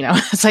it.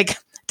 It's like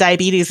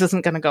diabetes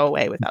isn't going to go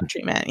away without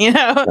treatment.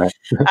 Right.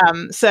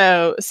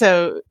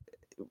 So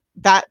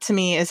that to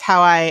me is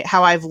how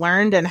I've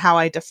learned and how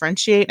I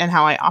differentiate and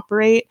how I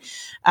operate.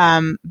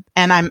 And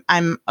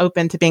I'm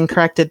open to being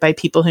corrected by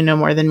people who know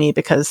more than me,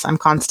 because I'm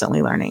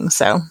constantly learning.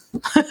 So.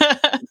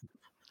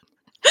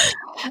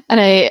 And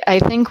I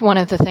think one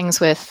of the things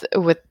with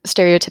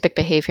stereotypic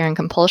behavior and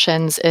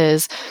compulsions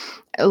is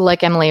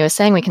like Emily was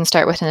saying, we can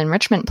start with an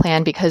enrichment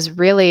plan because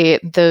really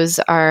those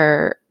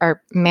are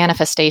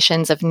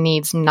manifestations of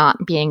needs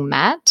not being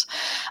met.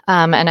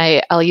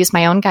 And I'll use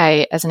my own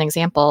guy as an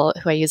example,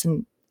 who I use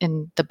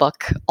in the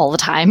book all the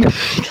time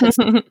because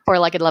for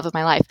like a love of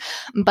my life.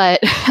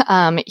 But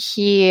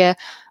he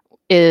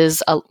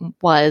is a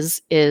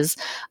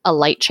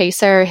light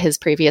chaser. His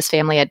previous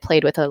family had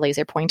played with a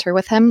laser pointer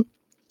with him.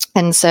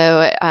 And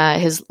so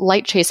his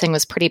light chasing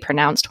was pretty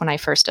pronounced when I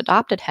first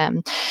adopted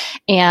him.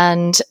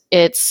 And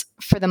it's,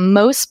 for the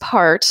most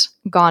part,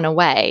 gone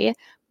away,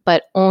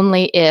 but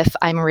only if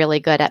I'm really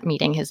good at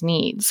meeting his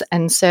needs.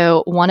 And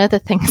so one of the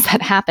things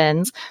that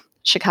happens,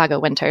 Chicago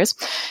winters,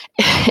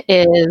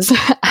 is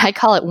I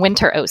call it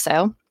winter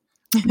Oso.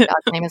 His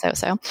dog's name is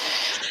Oso.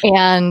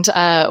 And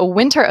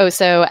winter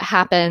Oso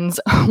happens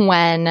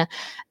when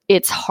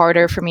it's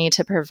harder for me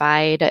to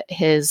provide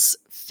his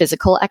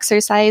physical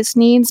exercise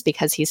needs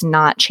because he's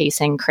not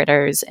chasing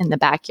critters in the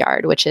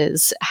backyard, which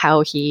is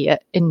how he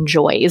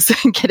enjoys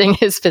getting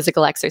his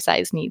physical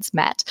exercise needs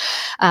met.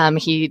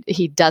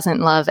 He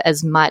doesn't love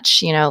as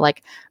much,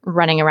 like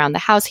running around the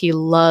house. He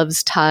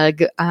loves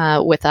tug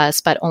with us,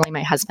 but only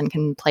my husband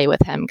can play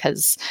with him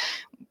because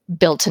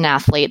built an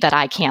athlete that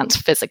I can't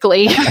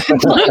physically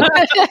play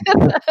with.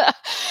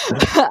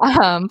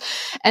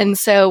 And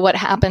so what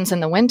happens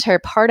in the winter,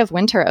 part of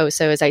winter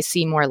Oso is I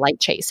see more light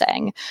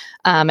chasing.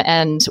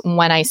 And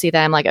when I see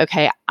that, I'm like,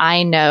 okay,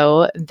 I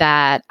know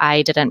that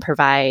I didn't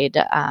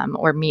provide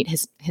or meet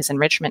his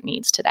enrichment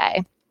needs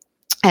today.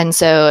 And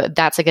so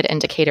that's a good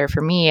indicator for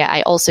me.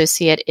 I also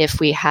see it if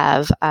we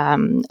have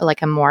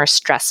like a more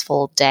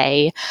stressful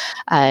day,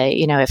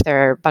 if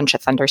there are a bunch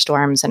of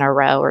thunderstorms in a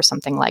row or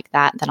something like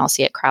that, then I'll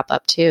see it crop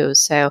up too.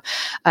 So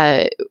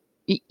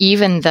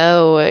even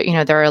though,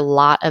 there are a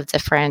lot of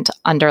different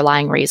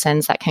underlying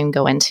reasons that can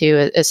go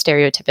into a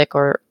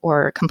stereotypic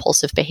or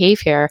compulsive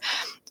behavior,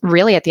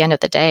 really at the end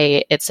of the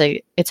day, it's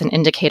an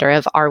indicator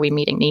of, are we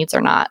meeting needs or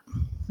not?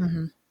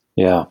 Mm-hmm.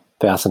 Yeah,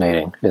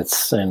 fascinating.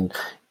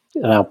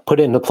 And I'll put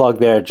in the plug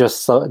there.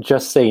 Just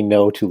say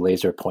no to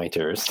laser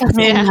pointers.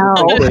 Yeah,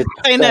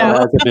 I know.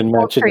 Hasn't been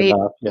mentioned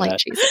enough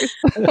yet.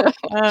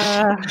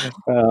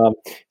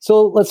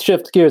 So let's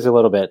shift gears a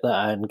little bit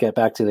and get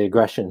back to the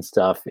aggression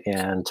stuff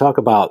and talk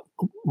about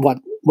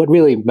what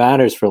really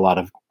matters for a lot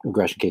of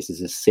aggression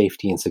cases is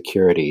safety and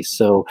security.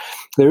 So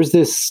there's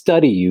this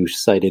study you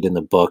cited in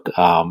the book,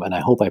 and I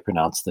hope I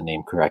pronounced the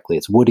name correctly.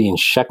 It's Woody and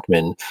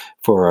Schechtman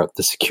for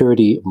the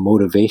security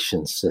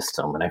motivation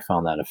system. And I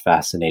found that a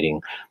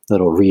fascinating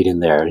little read in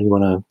there. You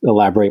want to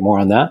elaborate more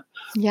on that?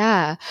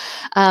 Yeah.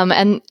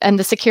 And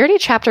the security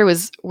chapter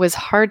was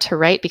hard to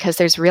write because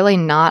there's really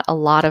not a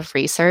lot of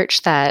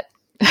research that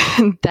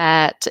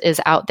is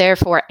out there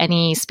for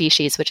any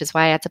species, which is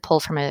why I had to pull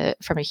from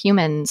a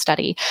human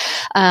study.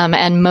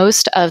 And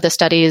most of the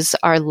studies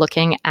are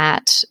looking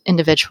at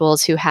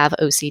individuals who have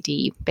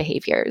OCD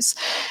behaviors.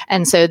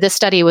 And so this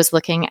study was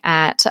looking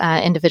at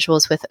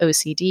individuals with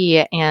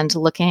OCD and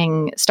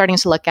starting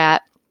to look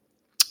at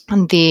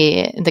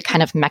the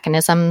kind of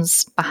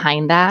mechanisms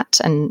behind that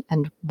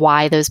and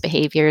why those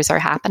behaviors are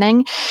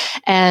happening.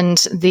 And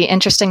the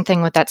interesting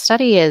thing with that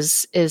study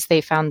is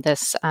they found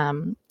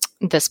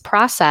this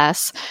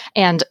process,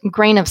 and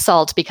grain of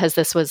salt, because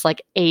this was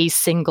like a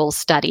single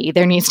study.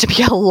 There needs to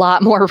be a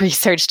lot more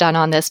research done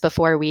on this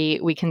before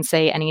we can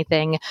say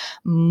anything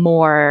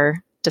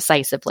more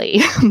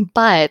decisively.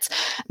 But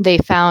they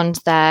found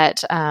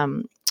that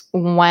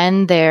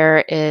when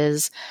there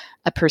is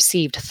a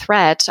perceived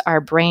threat,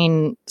 our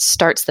brain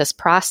starts this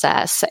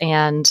process,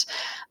 and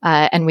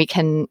we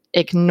can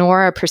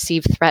ignore a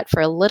perceived threat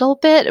for a little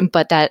bit,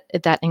 but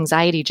that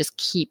anxiety just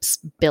keeps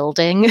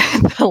building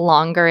the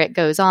longer it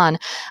goes on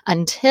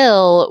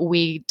until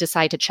we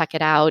decide to check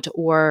it out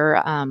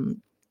or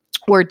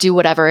do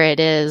whatever it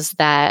is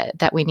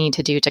that we need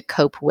to do to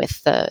cope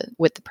with the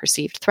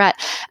perceived threat.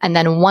 And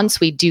then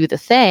once we do the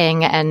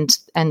thing, and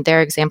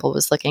their example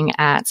was looking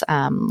at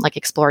like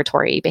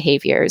exploratory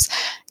behaviors.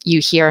 You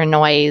hear a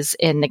noise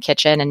in the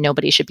kitchen and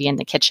nobody should be in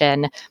the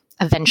kitchen.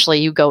 Eventually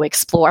you go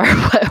explore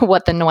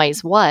what the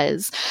noise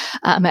was.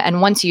 And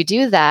once you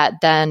do that,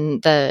 then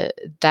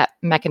that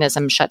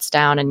mechanism shuts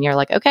down and you're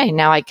like, okay,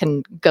 now I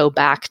can go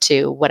back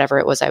to whatever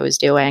it was I was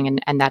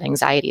doing, and that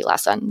anxiety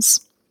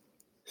lessens.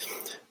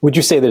 Would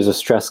you say there's a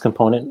stress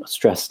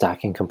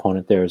stacking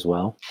component there as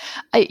well?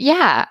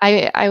 Yeah,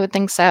 I would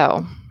think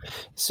so.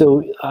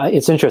 So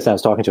it's interesting. I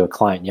was talking to a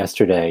client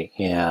yesterday,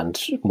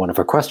 and one of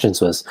her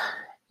questions was,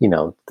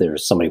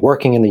 there's somebody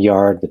working in the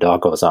yard. The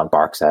dog goes out and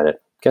barks at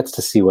it, gets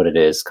to see what it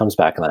is, comes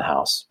back in the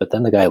house. But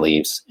then the guy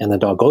leaves, and the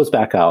dog goes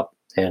back out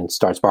and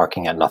starts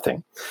barking at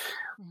nothing.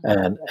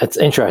 And it's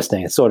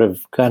interesting. It sort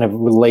of kind of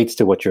relates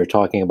to what you're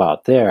talking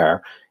about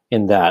there,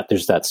 in that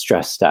there's that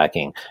stress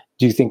stacking.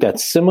 Do you think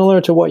that's similar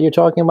to what you're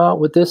talking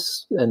about with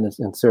this, in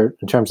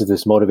terms of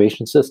this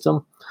motivation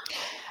system?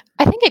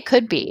 I think it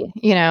could be.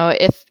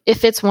 If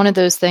it's one of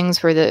those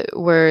things where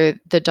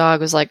the dog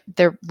was like,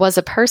 there was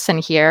a person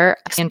here,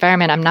 the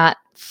environment, I'm not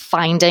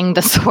finding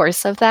the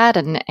source of that,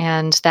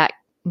 and that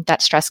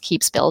that stress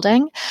keeps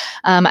building,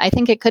 I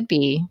think it could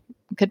be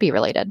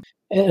related.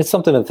 And it's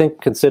something to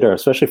consider,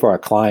 especially for our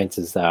clients,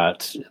 is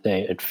that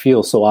it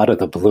feels so out of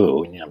the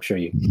blue. And I'm sure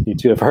you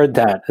two have heard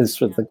that. It's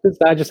like,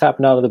 that just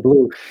happened out of the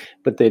blue.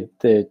 But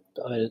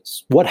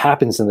it's what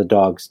happens in the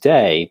dog's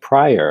day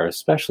prior,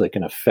 especially,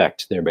 can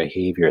affect their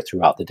behavior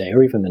throughout the day,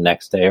 or even the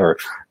next day, or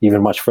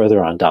even much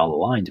further on down the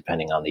line,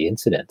 depending on the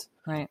incident.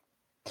 Right.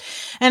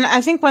 And I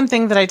think one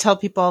thing that I tell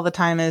people all the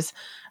time is,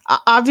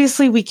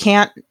 obviously we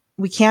can't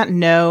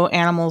know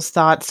animals'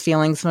 thoughts,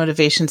 feelings,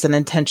 motivations, and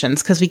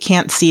intentions because we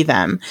can't see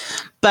them.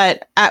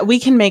 But we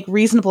can make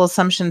reasonable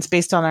assumptions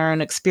based on our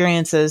own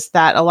experiences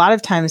that a lot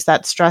of times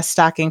that stress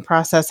stacking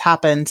process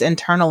happens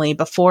internally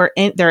before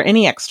there are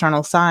any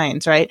external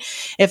signs, right?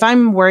 If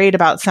I'm worried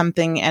about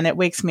something and it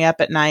wakes me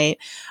up at night,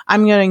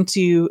 I'm going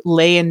to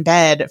lay in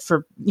bed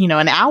for,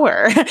 an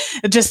hour,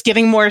 just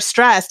getting more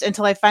stressed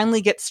until I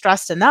finally get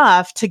stressed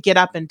enough to get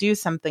up and do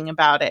something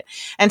about it.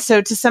 And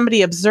so to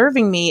somebody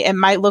observing me, it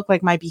might look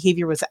like my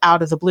behavior was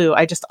out of the blue.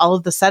 I just all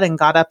of a sudden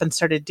got up and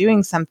started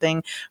doing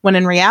something, when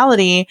in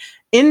reality,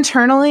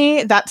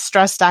 internally, that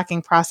stress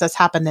stacking process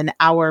happened an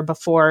hour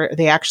before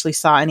they actually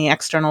saw any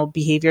external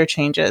behavior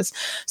changes.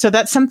 So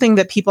that's something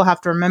that people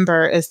have to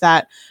remember, is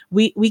that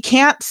we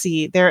can't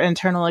see their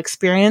internal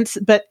experience,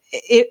 but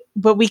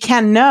we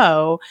can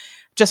know,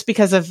 just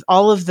because of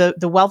all of the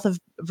wealth of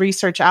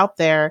research out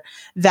there,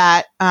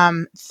 that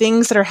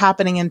things that are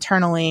happening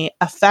internally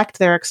affect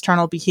their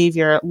external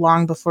behavior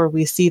long before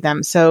we see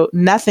them. So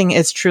nothing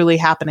is truly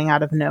happening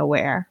out of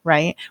nowhere,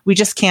 right? We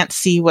just can't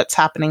see what's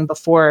happening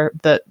before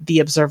the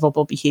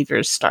observable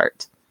behaviors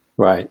start.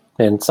 Right.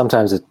 And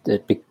sometimes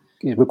it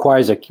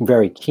requires a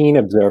very keen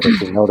observer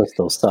to notice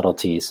those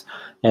subtleties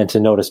and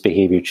to notice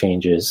behavior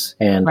changes.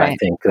 And right. I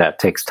think that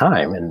takes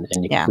time, and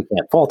we can't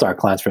fault our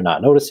clients for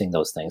not noticing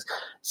those things.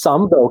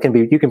 Some, though,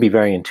 you can be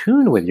very in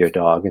tune with your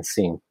dog and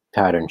seeing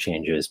pattern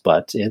changes,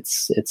 but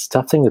it's a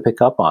tough thing to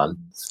pick up on.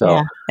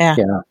 So,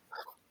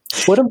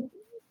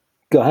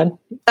 Go ahead.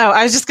 Oh,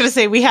 I was just going to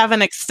say, we have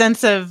an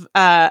extensive,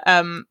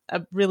 a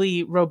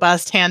really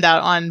robust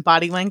handout on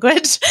body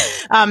language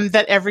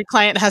that every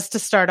client has to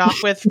start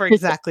off with for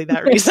exactly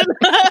that reason.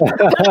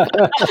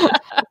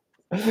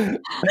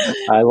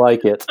 I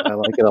like it. I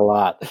like it a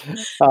lot.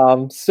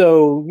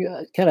 So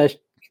kind of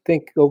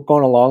think,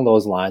 going along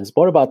those lines,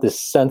 what about this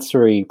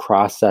sensory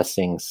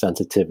processing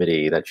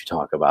sensitivity that you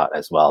talk about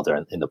as well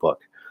in the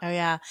book? Oh,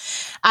 yeah.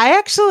 I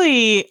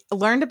actually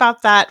learned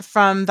about that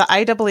from the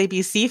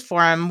IAABC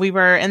forum. We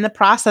were in the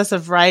process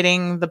of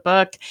writing the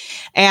book,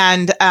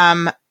 and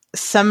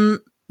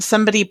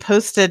somebody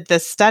posted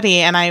this study,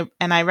 and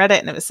I read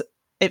it, and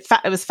it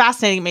was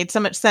fascinating. It made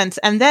so much sense.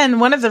 And then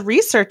one of the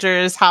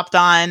researchers hopped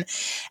on,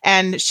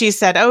 and she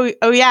said,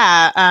 "Oh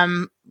yeah,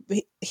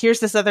 here's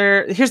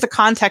the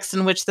context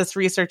in which this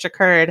research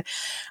occurred."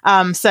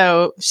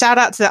 So shout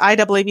out to the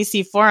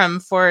IAABC forum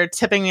for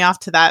tipping me off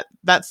to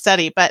that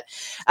study. But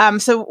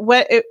so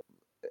what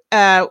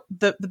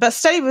the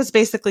study was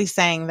basically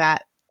saying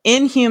that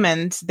in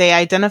humans, they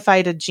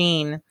identified a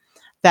gene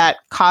that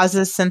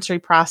causes sensory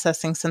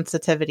processing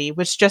sensitivity,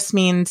 which just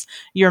means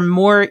you're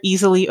more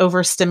easily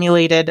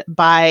overstimulated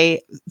by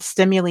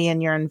stimuli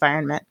in your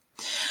environment.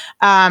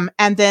 And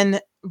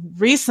then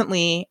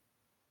recently,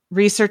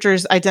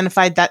 researchers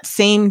identified that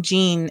same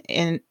gene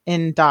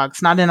in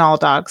dogs, not in all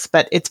dogs,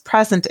 but it's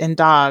present in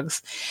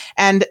dogs.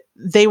 And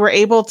they were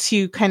able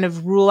to kind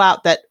of rule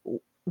out that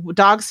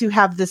dogs who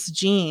have this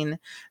gene,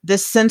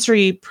 this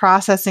sensory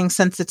processing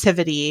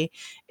sensitivity,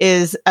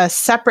 is a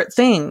separate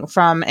thing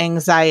from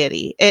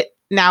anxiety.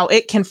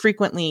 It can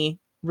frequently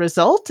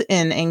result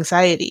in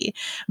anxiety,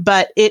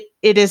 but it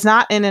is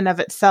not in and of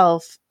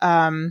itself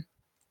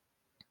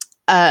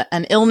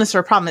an illness or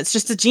a problem. It's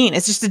just a gene.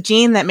 It's just a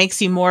gene that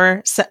makes you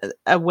more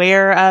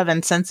aware of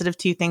and sensitive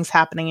to things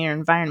happening in your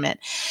environment.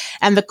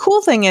 And the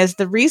cool thing is,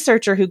 the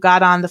researcher who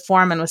got on the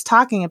forum and was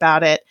talking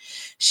about it,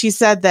 she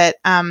said that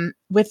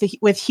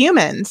with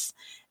humans,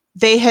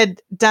 they had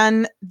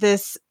done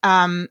this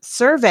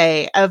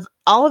survey of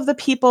all of the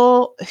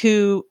people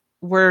who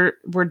were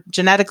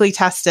genetically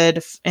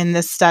tested in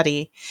this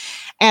study.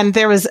 And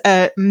there was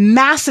a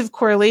massive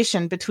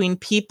correlation between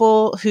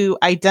people who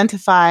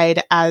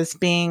identified as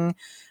being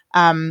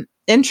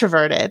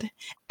introverted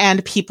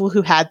and people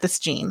who had this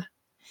gene.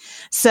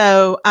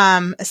 So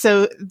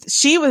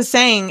she was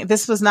saying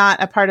this was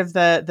not a part of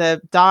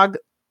the dog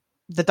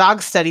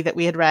study that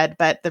we had read,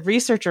 but the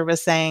researcher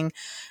was saying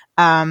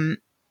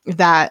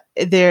that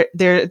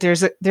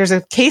there's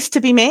a case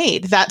to be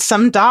made that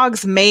some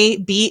dogs may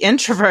be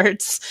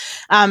introverts,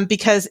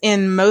 because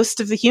in most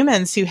of the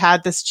humans who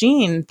had this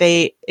gene,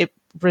 it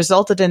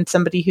resulted in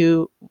somebody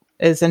who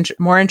is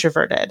more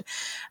introverted.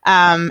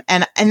 And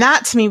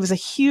that to me was a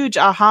huge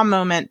aha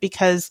moment,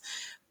 because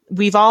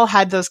we've all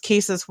had those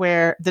cases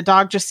where the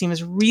dog just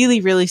seems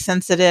really, really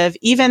sensitive,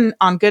 even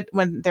on good,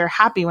 when they're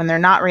happy, when they're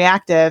not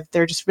reactive,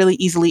 they're just really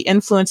easily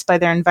influenced by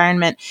their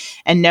environment,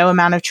 and no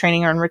amount of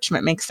training or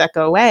enrichment makes that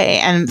go away.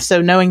 And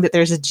so knowing that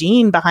there's a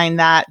gene behind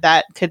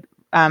that could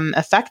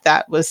affect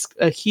that was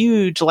a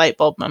huge light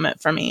bulb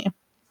moment for me.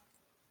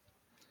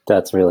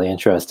 That's really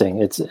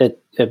interesting.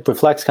 It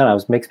reflects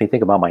makes me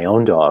think about my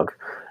own dog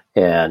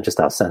and just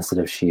how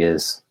sensitive she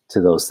is to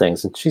those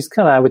things. And she's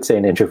kind of, I would say,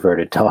 an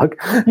introverted dog.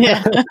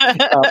 Yeah.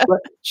 But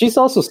she's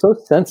also so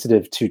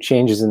sensitive to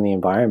changes in the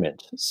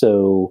environment.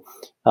 So,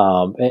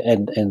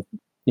 and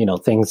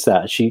things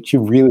that she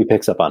really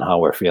picks up on how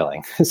we're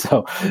feeling.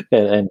 So,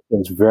 and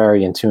is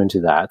very in tune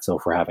to that. So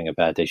if we're having a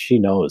bad day, she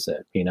knows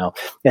it, and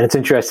it's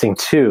interesting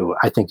too.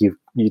 I think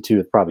you two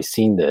have probably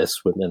seen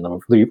this within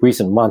the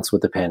recent months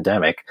with the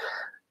pandemic.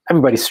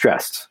 Everybody's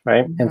stressed,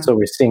 right? Mm-hmm. And so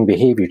we're seeing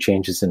behavior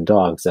changes in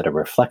dogs that are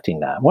reflecting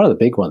that. One of the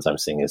big ones I'm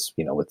seeing is,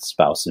 with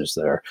spouses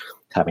that are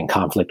having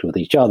conflict with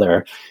each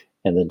other,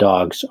 and the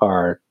dogs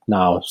are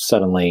now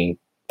suddenly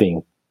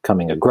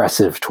becoming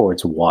aggressive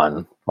towards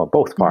one or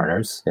both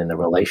partners in the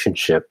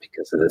relationship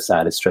because of this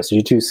added stress. Are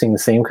you two seeing the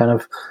same kind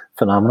of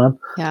phenomenon?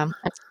 Yeah.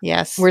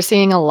 Yes. We're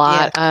seeing a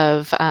lot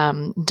of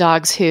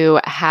dogs who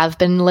have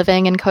been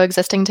living and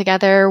coexisting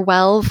together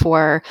well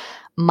for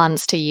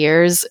months to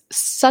years,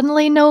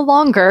 suddenly no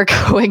longer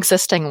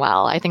coexisting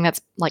well. I think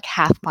that's like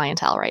half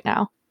clientele right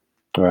now.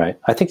 Right.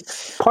 I think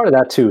part of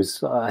that too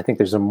is I think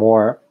there's a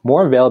more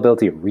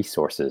availability of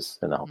resources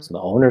in the home. So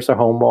the owners are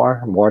home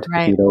more to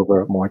compete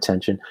over, more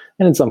attention.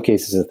 And in some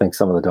cases, I think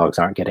some of the dogs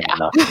aren't getting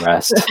enough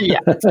rest.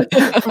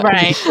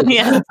 Right.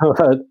 Yeah.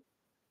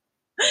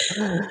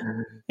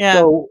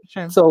 Yeah.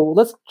 So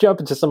let's jump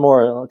into some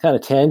more kind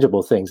of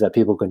tangible things that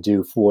people can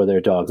do for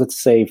their dogs. Let's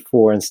say,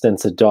 for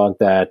instance, a dog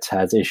that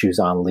has issues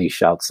on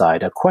leash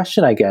outside. A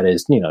question I get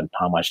is,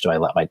 how much do I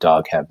let my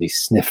dog have these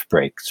sniff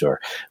breaks, or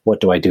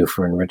what do I do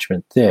for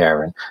enrichment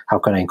there? And how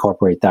can I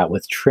incorporate that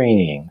with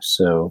training?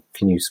 So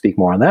can you speak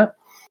more on that?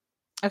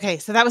 Okay,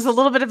 so that was a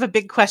little bit of a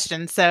big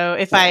question. So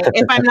if I'm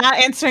not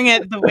answering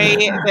it the way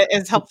that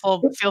is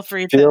helpful, feel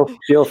free to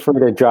feel free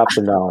to drop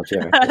some knowledge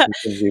there.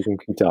 You can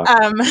keep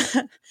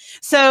talking.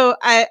 So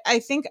I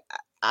think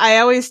I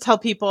always tell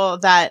people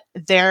that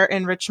their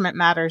enrichment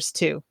matters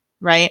too,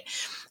 right?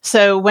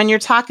 So when you're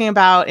talking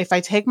about, if I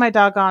take my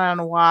dog on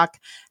a walk,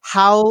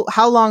 how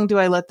long do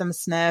I let them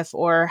sniff,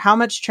 or how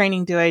much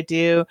training do I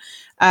do?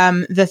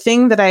 The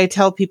thing that I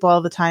tell people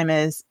all the time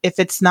is, if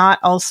it's not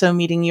also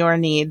meeting your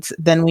needs,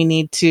 then we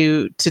need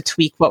to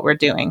tweak what we're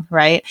doing,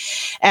 right?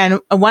 And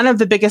one of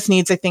the biggest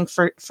needs, I think,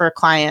 for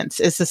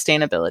clients is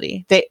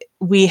sustainability.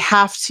 It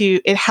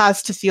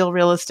has to feel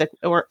realistic,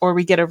 or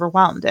we get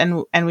overwhelmed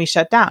and we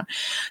shut down.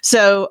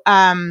 So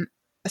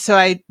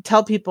I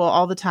tell people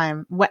all the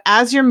time,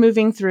 as you're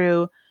moving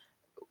through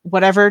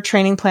whatever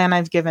training plan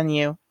I've given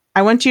you,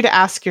 I want you to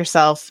ask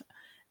yourself,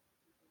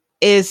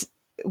 is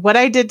what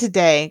I did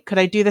today, could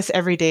I do this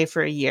every day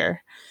for a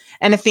year?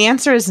 And if the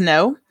answer is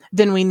no,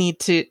 then we need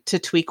to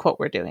tweak what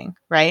we're doing,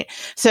 right?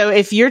 So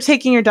if you're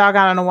taking your dog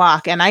out on a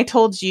walk and I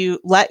told you,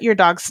 let your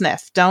dog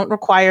sniff, don't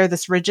require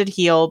this rigid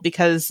heel,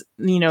 because,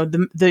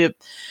 the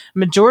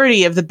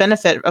majority of the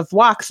benefit of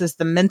walks is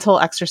the mental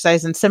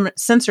exercise and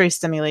sensory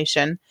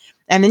stimulation.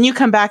 And then you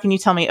come back and you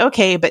tell me,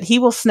 okay, but he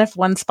will sniff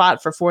one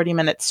spot for 40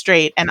 minutes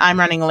straight and I'm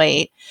running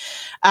late.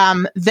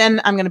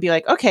 Then I'm going to be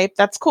like, okay,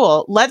 that's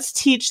cool. Let's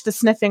teach the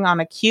sniffing on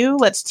a cue.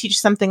 Let's teach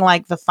something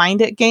like the Find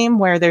It game,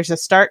 where there's a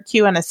start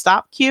cue and a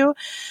stop cue.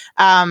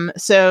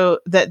 So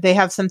that they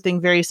have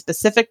something very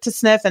specific to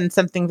sniff and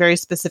something very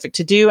specific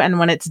to do. And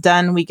when it's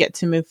done, we get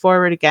to move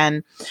forward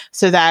again,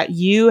 so that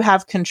you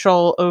have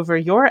control over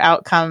your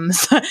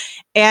outcomes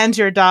and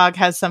your dog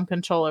has some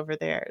control over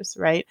theirs,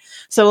 right?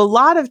 So a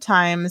lot of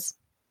times,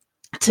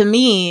 to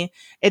me,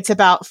 it's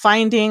about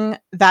finding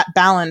that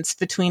balance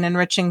between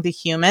enriching the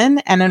human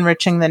and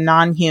enriching the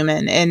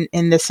non-human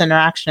in this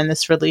interaction, in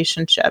this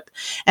relationship,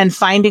 and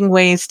finding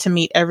ways to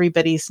meet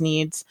everybody's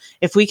needs.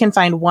 If we can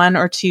find one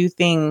or two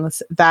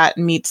things that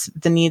meets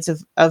the needs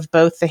of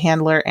both the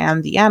handler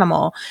and the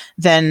animal,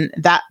 then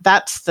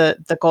that's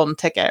the golden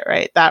ticket,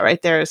 right? That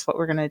right there is what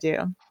we're going to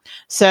do.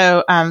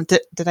 So,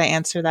 did I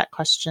answer that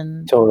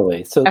question?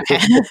 Totally. So okay.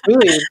 It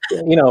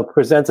really,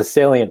 presents a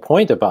salient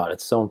point about it.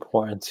 It's so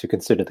important to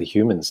consider the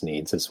human's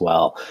needs as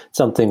well.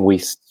 Something we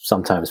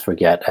sometimes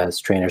forget as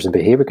trainers and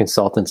behavior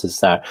consultants is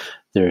that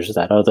there's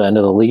that other end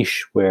of the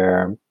leash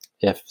where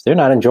if they're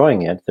not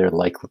enjoying it, they're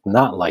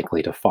not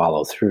likely to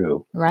follow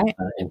through, right,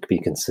 and be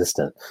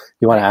consistent.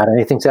 You want to add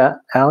anything to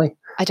that, Allie?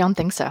 I don't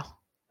think so.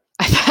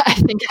 I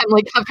think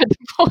Emily covered the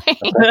point.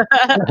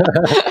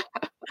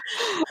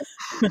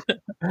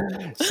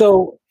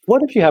 So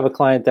what if you have a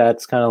client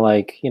that's kind of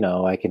like,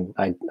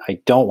 I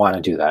don't want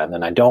to do that, and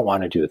then I don't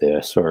want to do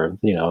this, or,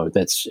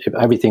 if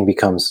everything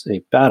becomes a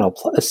battle,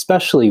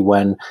 especially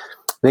when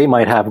they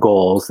might have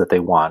goals that they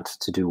want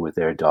to do with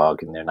their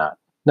dog, and they're not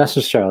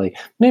necessarily,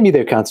 maybe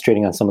they're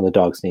concentrating on some of the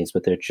dog's needs,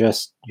 but they're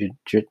just,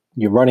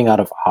 you're running out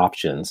of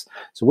options.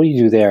 So what do you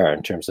do there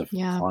in terms of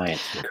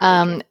clients?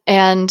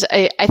 And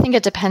I think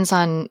it depends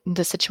on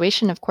the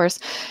situation, of course,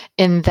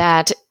 in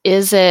that,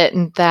 is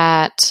it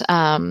that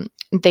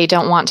they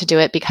don't want to do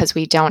it because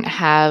we don't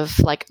have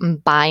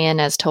buy-in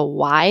as to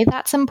why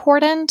that's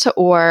important,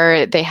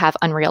 or they have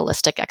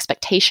unrealistic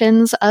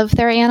expectations of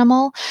their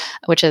animal,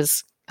 which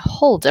is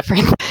whole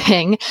different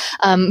thing.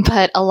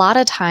 But a lot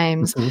of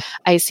times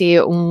I see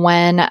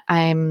when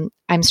I'm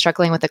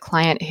struggling with a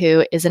client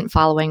who isn't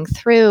following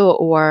through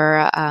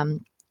or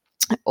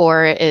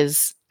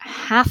is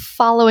half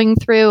following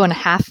through and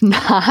half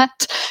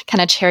not,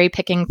 kind of cherry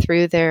picking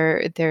through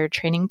their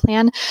training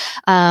plan.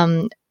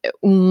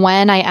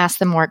 When I ask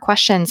them more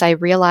questions, I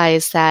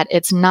realize that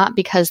it's not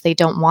because they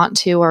don't want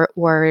to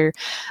or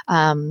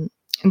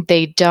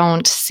they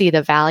don't see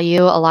the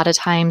value. A lot of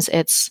times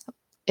it's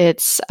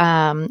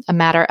a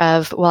matter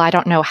of, well, I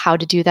don't know how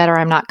to do that, or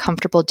I'm not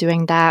comfortable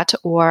doing that.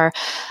 Or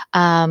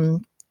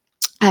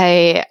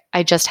I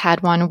just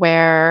had one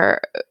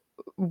where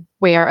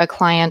a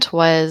client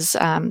was,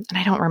 and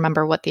I don't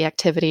remember what the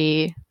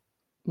activity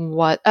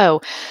was. Oh,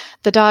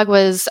 the dog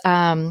was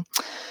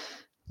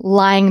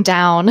lying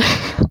down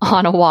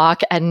on a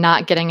walk and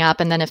not getting up.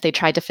 And then if they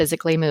tried to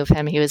physically move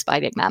him, he was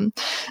biting them.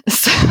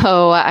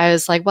 So I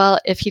was like, well,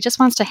 if he just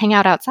wants to hang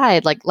out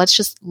outside, like, let's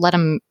just let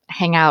him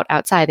hang out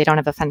outside. They don't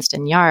have a fenced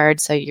in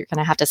yard. So you're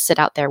going to have to sit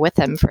out there with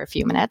him for a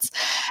few minutes.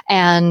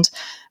 And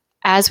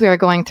as we were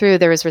going through,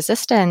 there was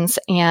resistance,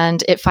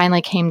 and it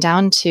finally came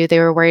down to they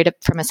were worried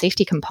from a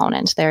safety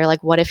component. They're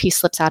like, what if he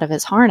slips out of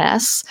his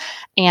harness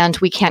and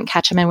we can't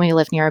catch him and we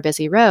live near a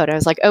busy road? I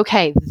was like,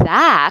 okay,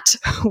 that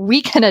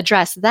we can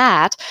address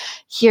that.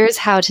 Here's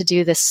how to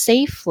do this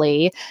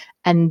safely.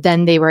 And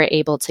then they were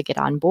able to get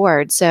on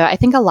board. So I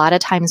think a lot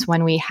of times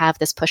when we have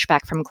this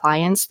pushback from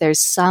clients, there's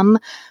some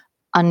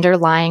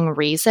underlying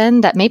reason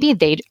that maybe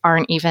they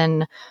aren't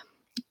even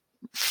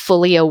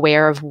fully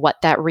aware of what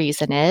that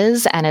reason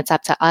is. And it's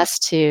up to us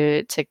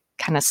to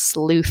kind of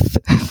sleuth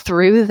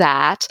through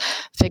that,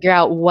 figure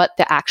out what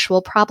the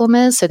actual problem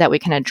is so that we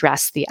can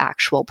address the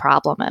actual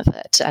problem of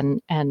it.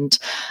 And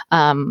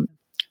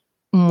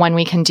when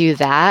we can do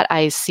that,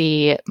 I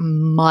see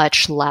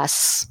much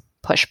less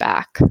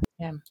pushback.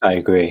 Yeah, I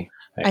agree.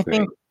 I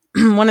think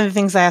one of the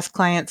things I ask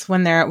clients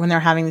when they're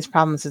having these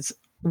problems is,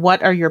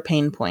 what are your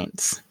pain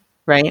points?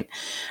 Right?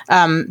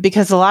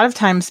 Because a lot of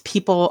times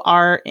people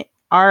are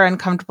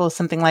uncomfortable with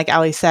something like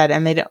Allie said,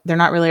 and they're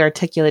not really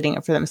articulating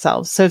it for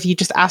themselves. So if you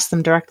just ask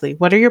them directly,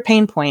 what are your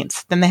pain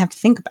points? Then they have to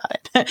think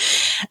about it.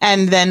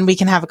 And then we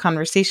can have a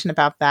conversation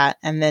about that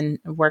and then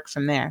work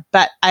from there.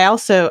 But I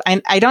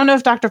don't know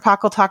if Dr.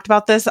 Pockel talked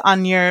about this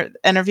on your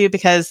interview,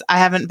 because I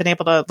haven't been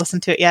able to listen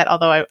to it yet,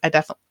 although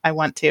I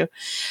want to.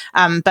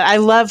 But I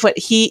love what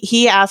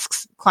he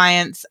asks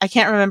clients. I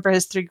can't remember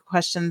his 3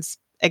 questions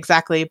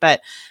exactly,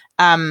 but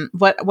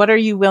what are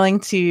you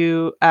willing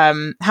to,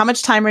 how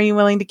much time are you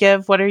willing to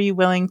give? What are you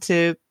willing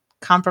to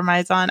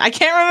compromise on? I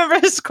can't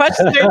remember his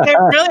questions.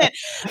 They're brilliant,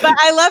 but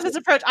I love his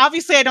approach.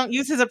 Obviously I don't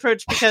use his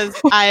approach because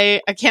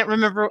I can't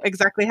remember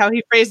exactly how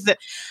he phrased it.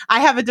 I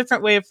have a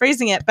different way of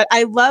phrasing it, but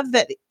I love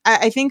that.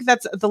 I think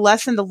that's the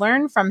lesson to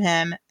learn from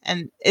him,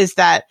 and is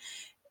that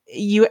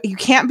you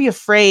can't be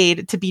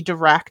afraid to be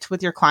direct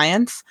with your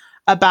clients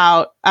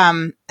about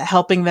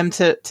helping them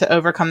to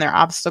overcome their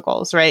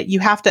obstacles, right? You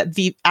have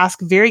to ask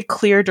very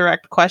clear,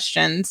 direct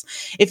questions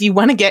if you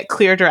want to get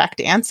clear, direct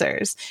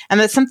answers. And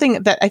that's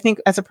something that I think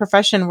as a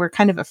profession, we're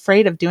kind of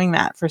afraid of doing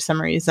that for some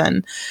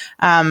reason.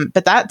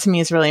 But that to me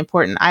is really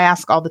important. I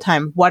ask all the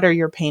time, what are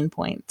your pain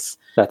points?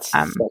 That's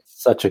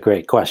such a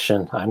great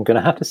question. I'm going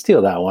to have to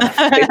steal that one.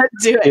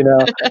 Do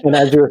it. And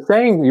as you were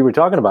saying, you were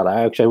talking about,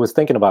 I was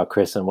thinking about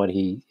Chris, and one of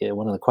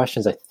the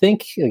questions, I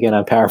think, again,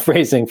 I'm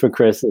paraphrasing for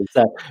Chris, is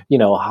that,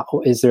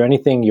 is there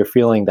anything you're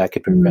feeling that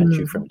could prevent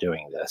you from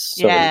doing this?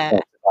 So yeah.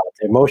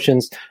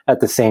 Emotions at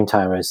the same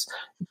time as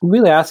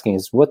really asking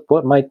is what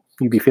might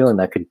you be feeling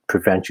that could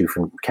prevent you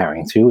from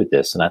carrying through with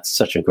this? And that's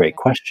such a great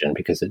question,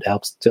 because it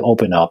helps to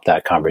open up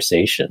that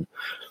conversation.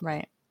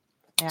 Right.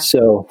 Yeah.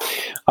 So,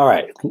 all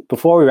right,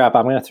 before we wrap,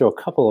 I'm going to throw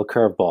a couple of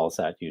curveballs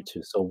at you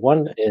too. So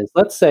one is,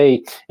 let's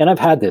say, and I've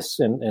had this,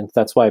 and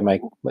that's why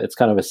it's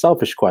kind of a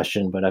selfish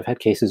question, but I've had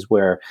cases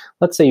where,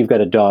 let's say you've got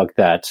a dog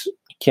that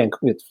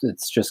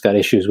it's just got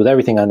issues with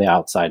everything on the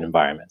outside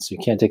environment. So you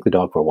can't take the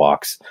dog for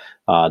walks.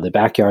 The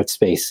backyard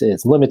space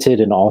is limited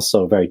and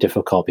also very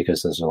difficult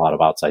because there's a lot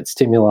of outside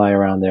stimuli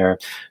around there.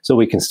 So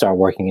we can start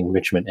working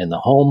enrichment in the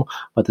home,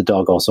 but the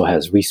dog also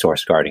has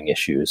resource guarding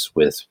issues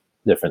with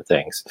different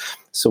things.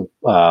 So,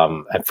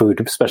 and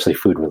food, especially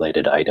food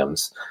related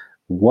items.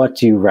 What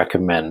do you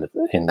recommend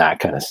in that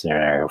kind of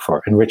scenario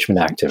for enrichment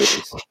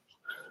activities?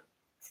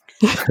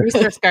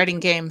 Resource guarding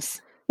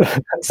games.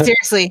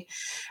 Seriously.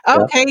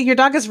 Okay, yeah. Your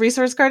dog is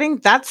resource guarding.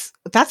 That's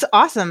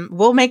awesome.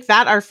 We'll make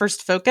that our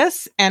first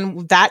focus.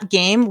 And that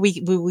game,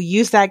 we will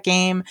use that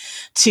game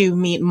to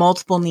meet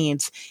multiple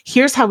needs.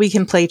 Here's how we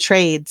can play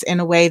trades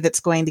in a way that's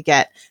going to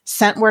get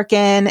scent work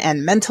in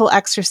and mental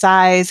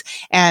exercise.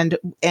 And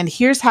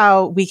here's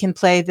how we can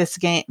play this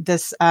game,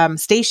 this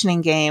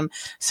stationing game,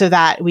 so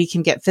that we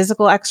can get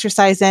physical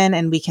exercise in,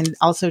 and we can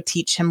also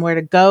teach him where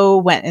to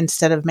go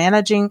instead of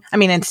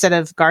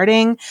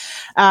guarding.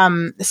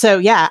 So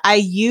yeah, I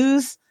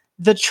use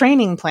the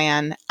training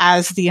plan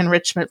as the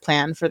enrichment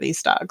plan for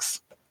these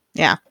dogs.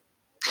 Yeah.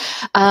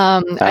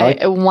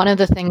 One of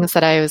the things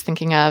that I was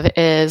thinking of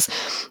is,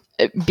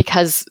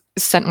 because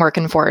scent work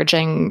and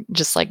foraging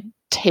just like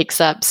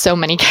takes up so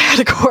many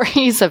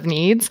categories of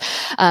needs.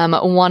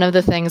 One of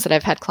the things that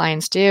I've had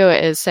clients do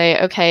is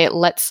say, okay,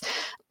 let's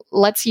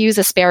use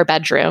a spare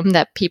bedroom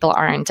that people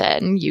aren't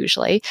in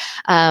usually.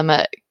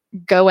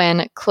 Go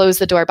in, close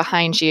the door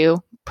behind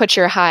you, put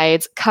your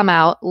hides, come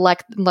out,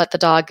 let the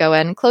dog go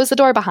in, close the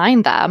door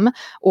behind them,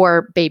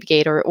 or baby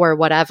gate or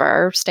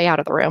whatever, stay out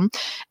of the room,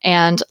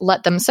 and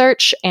let them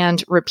search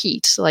and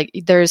repeat. Like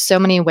there's so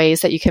many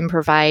ways that you can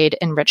provide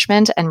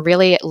enrichment and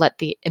really let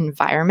the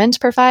environment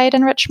provide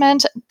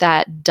enrichment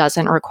that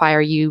doesn't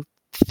require you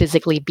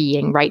physically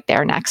being right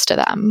there next to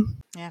them.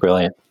 Yeah.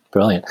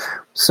 Brilliant.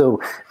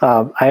 So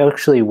I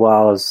actually,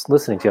 while I was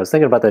listening to you, I was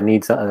thinking about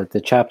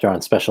the chapter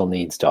on special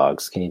needs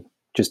dogs. Can you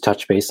just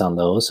touch base on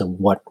those and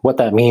what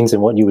that means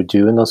and what you would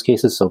do in those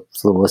cases so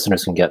the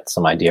listeners can get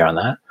some idea on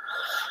that?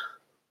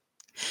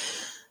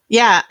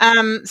 Yeah.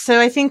 So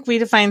I think we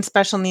define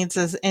special needs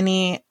as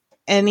any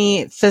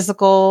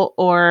physical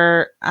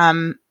or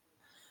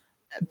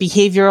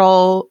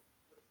behavioral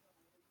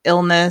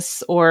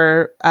illness,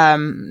 or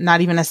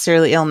not even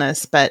necessarily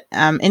illness, but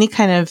any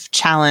kind of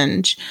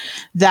challenge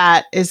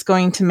that is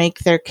going to make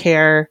their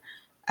care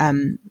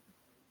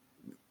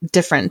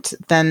different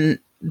than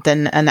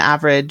an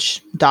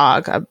average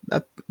dog,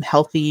 a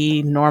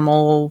healthy,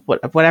 normal,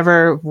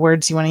 whatever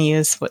words you want to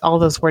use. All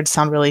those words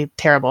sound really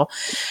terrible.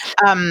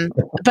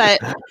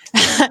 But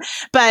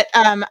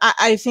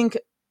I think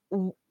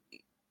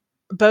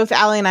both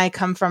Allie and I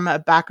come from a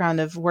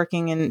background of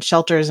working in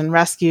shelters and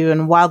rescue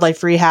and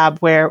wildlife rehab,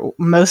 where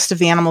most of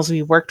the animals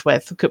we worked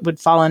with would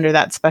fall under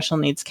that special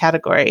needs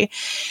category.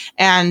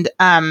 And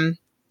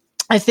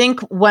I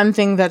think one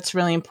thing that's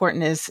really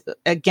important is,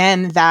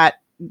 again, that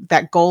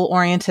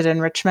goal-oriented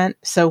enrichment.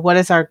 So what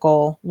is our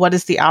goal? What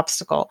is the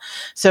obstacle?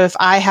 So if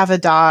I have a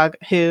dog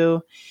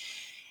who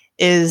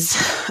has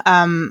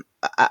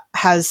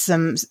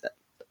some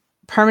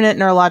permanent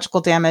neurological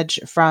damage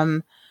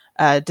from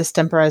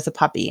distemper as a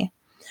puppy,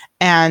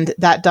 and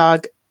that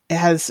dog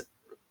has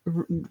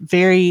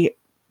very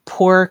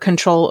poor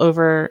control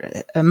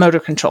over motor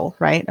control,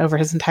 right, over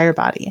his entire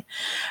body.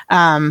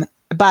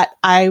 But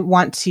I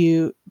want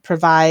to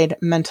provide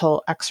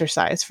mental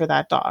exercise for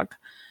that dog.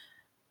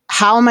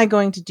 How am I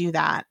going to do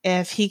that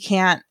if he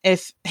can't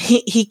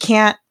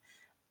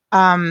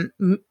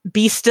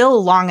be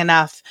still long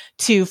enough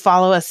to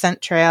follow a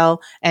scent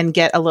trail and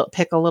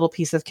pick a little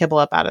piece of kibble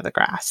up out of the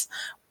grass?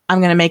 I'm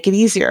going to make it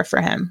easier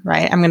for him,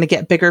 right? I'm going to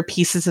get bigger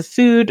pieces of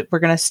food. We're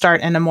going to start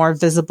in a more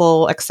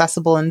visible,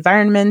 accessible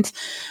environment.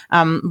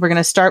 We're going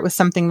to start with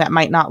something that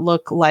might not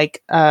look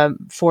like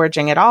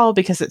foraging at all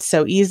because it's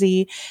so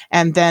easy.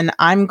 And then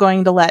I'm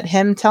going to let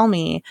him tell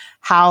me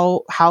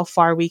how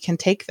far we can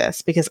take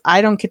this, because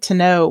I don't get to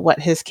know what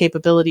his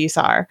capabilities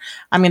are.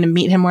 I'm going to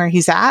meet him where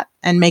he's at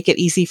and make it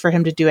easy for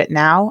him to do it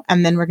now.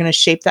 And then we're going to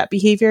shape that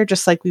behavior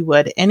just like we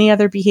would any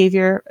other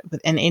behavior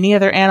within any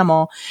other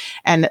animal,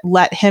 and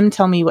let him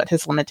tell me what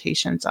his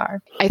limitations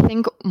are. I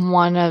think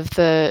one of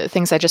the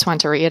things I just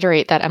want to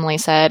reiterate that Emily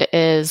said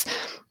is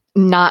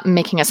not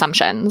making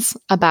assumptions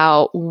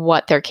about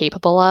what they're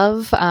capable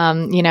of.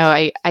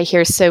 I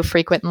hear so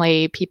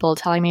frequently people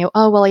telling me,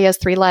 oh, well, he has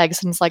 3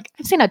 legs. And it's like,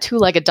 I've seen a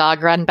 2-legged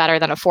dog run better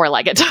than a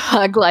 4-legged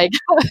dog. Like,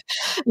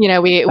 we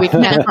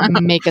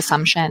can't make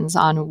assumptions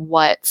on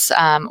what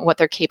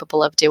they're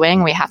capable of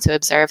doing. We have to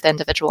observe the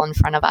individual in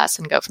front of us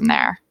and go from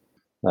there.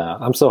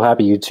 I'm so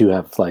happy you two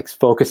have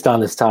focused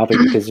on this topic,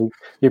 because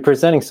you're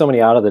presenting so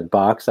many out of the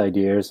box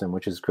ideas, and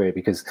which is great,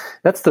 because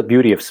that's the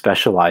beauty of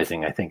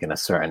specializing, I think, in a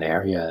certain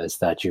area, is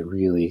that you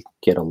really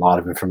get a lot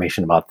of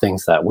information about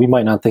things that we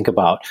might not think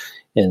about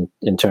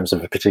in terms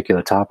of a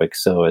particular topic.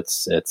 So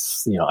it's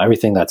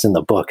everything that's in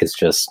the book is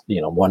just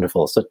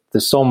wonderful. So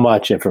there's so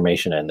much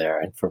information in there,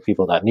 and for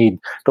people that need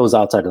those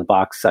outside of the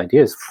box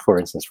ideas, for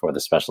instance, for the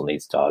special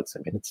needs dogs,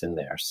 I mean, it's in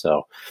there.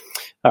 So,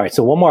 all right.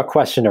 So one more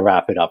question to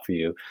wrap it up for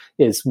you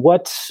is,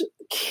 what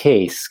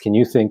case can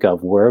you think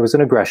of where it was an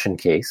aggression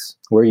case,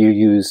 where you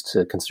used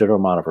a considerable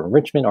amount of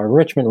enrichment, or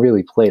enrichment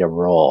really played a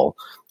role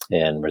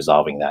in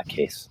resolving that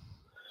case?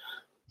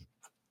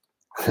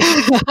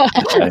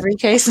 Every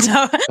case,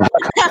 no.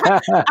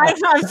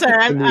 I'm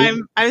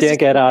sorry. I can't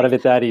get out of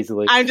it that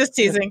easily. I'm just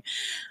teasing.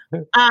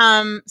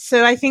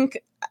 So I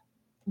think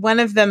one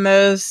of the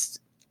most,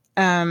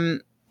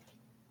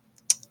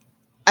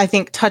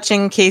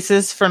 touching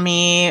cases for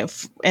me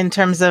in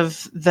terms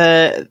of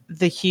the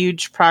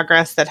huge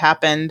progress that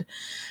happened,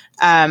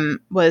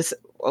 was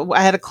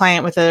I had a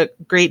client with a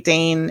Great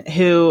Dane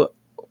who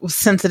was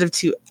sensitive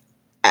to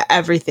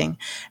everything.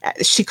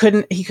 He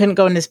couldn't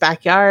go in his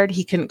backyard.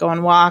 He couldn't go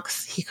on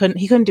walks. He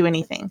couldn't do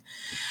anything.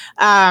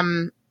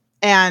 And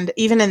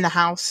even in the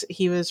house,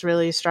 he was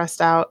really stressed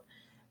out.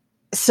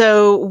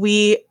 So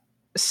we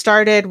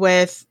started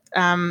with,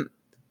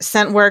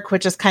 scent work,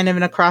 which is kind of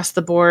an across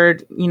the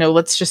board,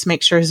 let's just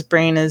make sure his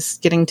brain is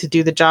getting to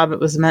do the job it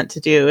was meant to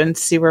do and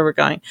see where we're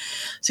going.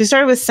 So we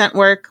started with scent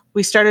work.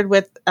 We started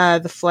with,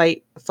 the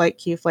flight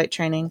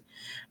training,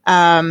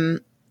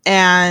 and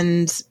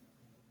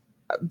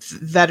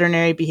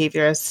veterinary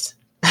behaviorist.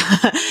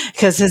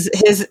 because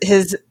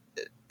his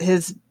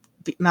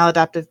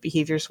maladaptive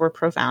behaviors were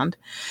profound.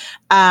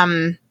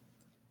 And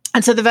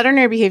so the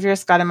veterinary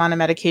behaviorist got him on a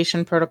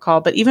medication protocol,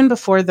 but even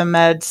before the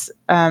meds,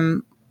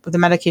 the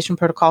medication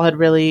protocol had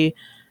really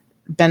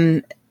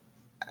been,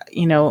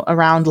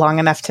 around long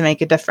enough to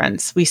make a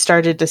difference. We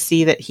started to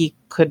see that he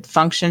could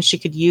function. She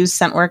could use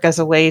scent work as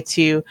a way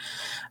to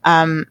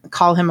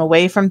call him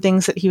away from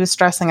things that he was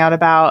stressing out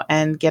about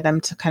and get him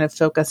to kind of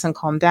focus and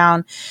calm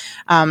down.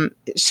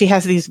 She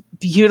has these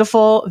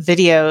beautiful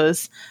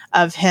videos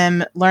of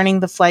him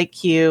learning the flight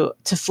cue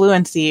to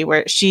fluency,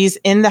 where she's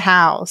in the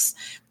house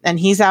and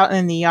he's out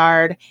in the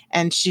yard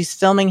and she's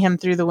filming him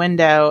through the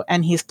window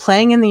and he's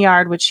playing in the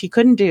yard, which he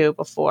couldn't do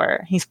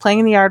before. He's playing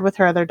in the yard with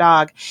her other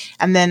dog.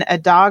 And then a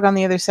dog on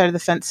the other side of the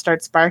fence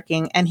starts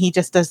barking and he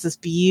just does this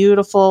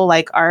beautiful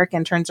arc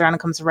and turns around and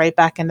comes right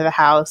back into the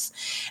house.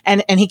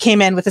 And he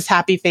came in with this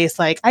happy face,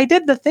 like, I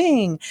did the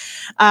thing.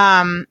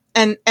 And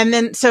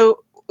then,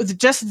 so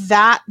just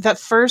that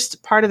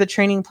first part of the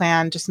training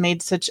plan just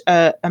made such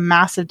a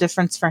massive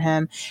difference for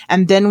him.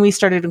 And then we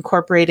started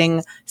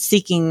incorporating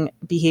seeking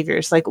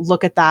behaviors, like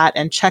look at that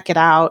and check it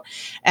out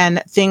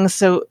and things.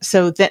 So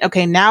that,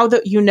 okay, now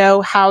that you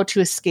know how to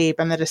escape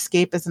and that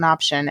escape is an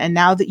option, and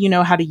now that you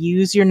know how to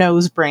use your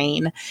nose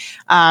brain,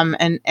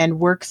 and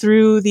work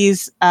through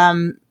these,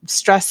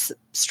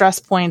 stress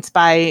points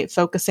by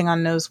focusing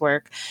on nose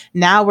work.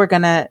 Now we're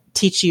going to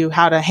teach you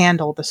how to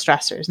handle the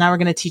stressors. Now we're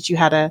going to teach you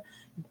how to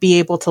be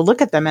able to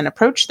look at them and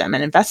approach them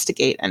and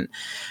investigate.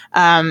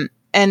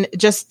 And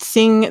just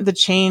seeing the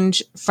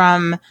change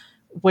from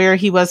where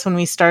he was when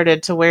we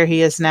started to where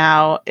he is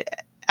now,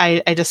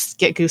 I just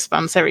get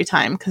goosebumps every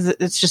time, because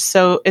it's just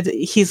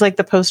he's like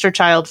the poster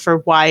child for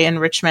why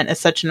enrichment is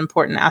such an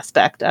important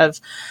aspect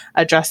of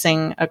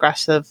addressing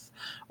aggressive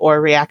or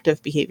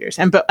reactive behaviors.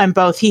 And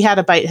both, he had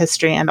a bite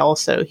history and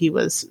also he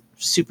was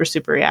super,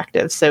 super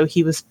reactive. So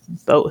he was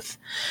both.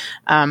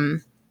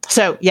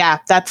 So yeah,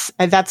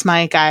 that's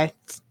my guy.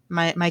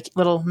 My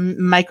little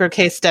micro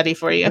case study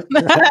for you.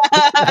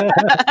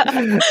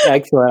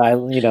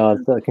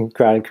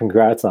 Excellent.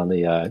 Congrats on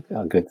the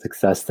good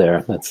success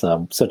there. That's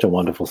such a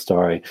wonderful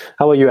story.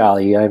 How about you,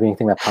 Allie? You have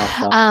anything that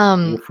pops up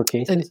for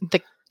cases?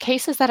 The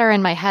cases that are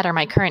in my head are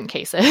my current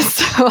cases.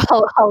 So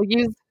I'll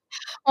use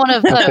one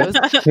of those.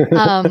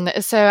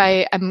 So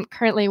I'm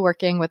currently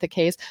working with a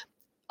case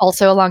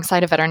also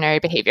alongside a veterinary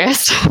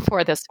behaviorist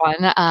for this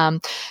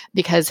one,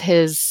 because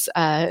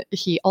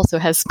he also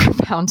has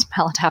profound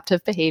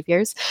maladaptive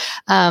behaviors.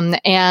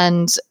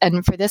 And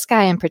for this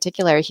guy in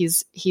particular,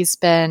 he's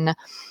been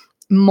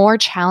more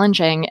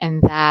challenging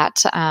in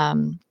that,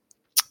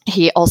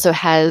 he also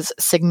has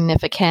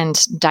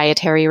significant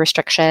dietary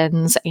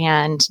restrictions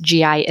and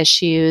GI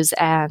issues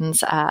and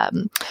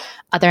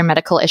other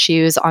medical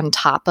issues on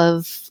top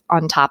of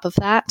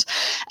that.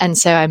 And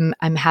so I'm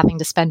having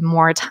to spend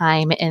more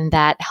time in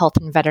that health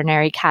and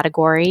veterinary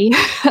category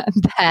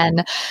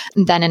than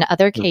in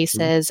other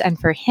cases. And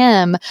for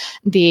him,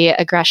 the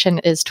aggression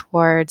is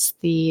towards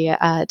the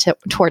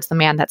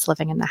man that's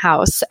living in the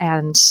house,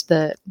 and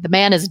the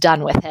man is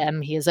done with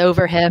him. He is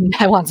over him.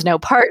 He wants no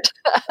part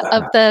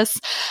of this.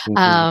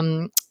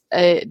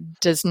 It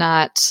is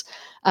not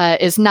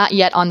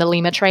yet on the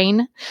Lima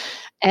train.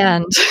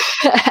 And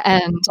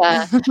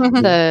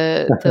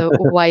the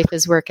wife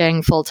is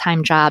working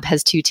full-time job,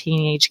 has 2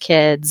 teenage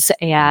kids,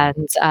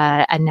 and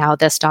now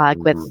this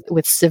dog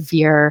with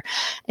severe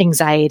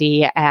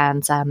anxiety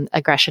and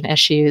aggression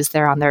issues.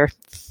 They're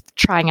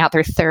trying out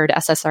their 3rd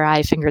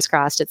SSRI. Fingers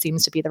crossed, it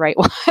seems to be the right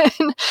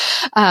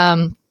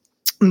one.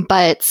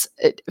 But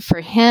for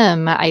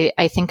him,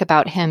 I think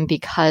about him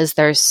because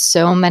there's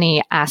so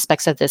many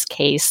aspects of this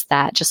case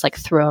that just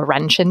throw a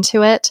wrench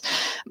into it,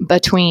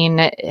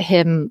 between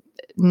him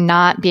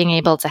not being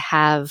able to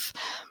have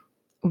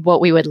what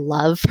we would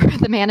love for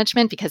the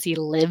management because he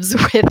lives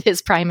with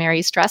his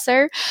primary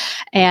stressor,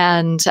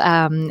 and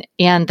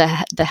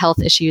the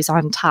health issues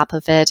on top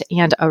of it,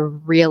 and a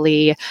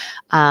really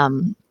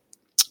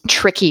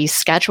tricky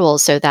schedule,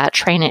 so that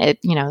training,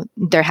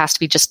 there has to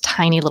be just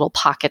tiny little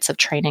pockets of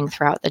training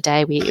throughout the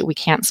day. We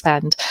can't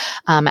spend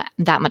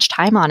that much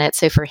time on it.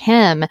 So for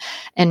him,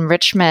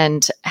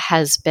 enrichment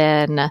has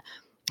been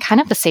kind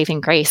of the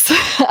saving grace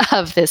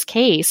of this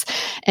case,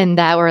 in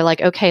that we're like,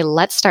 okay,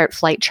 let's start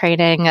flight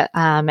training,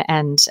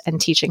 and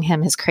teaching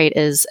him his crate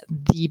is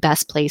the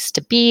best place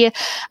to be.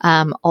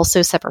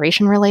 Also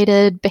separation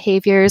related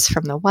behaviors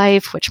from the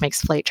wife, which makes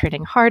flight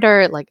training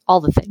harder,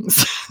 all the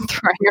things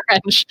throwing a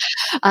wrench.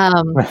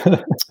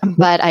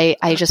 But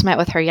I just met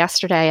with her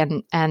yesterday,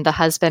 and the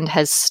husband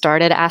has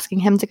started asking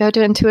him to go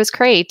into his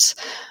crate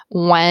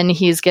when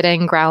he's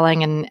getting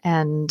growling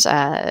and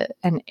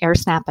air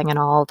snapping and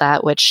all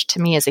that, which to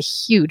me is a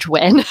huge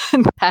win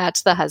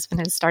that the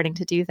husband is starting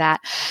to do that.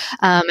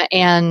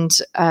 And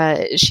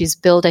she's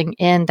building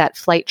in that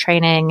flight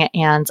training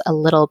and a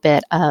little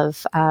bit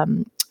of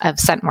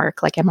scent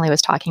work, like Emily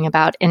was talking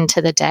about,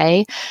 into the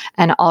day,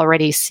 and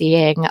already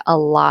seeing a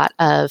lot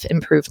of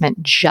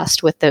improvement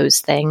just with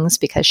those things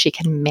because she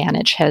can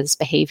manage his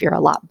behavior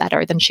a lot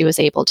better than she was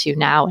able to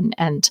now,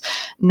 and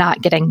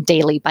not getting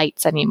daily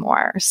bites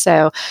anymore.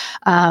 So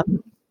I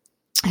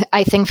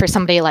think for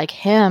somebody like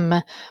him,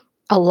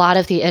 a lot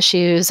of the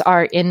issues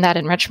are in that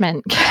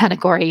enrichment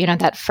category,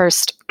 that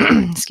first,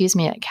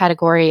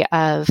 category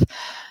of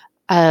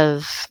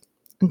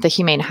the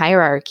humane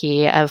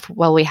hierarchy of,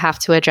 well, we have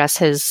to address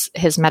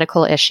his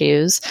medical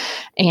issues,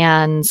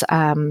 and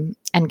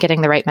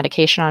getting the right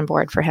medication on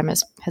board for him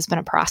has been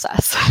a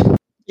process.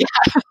 Yeah.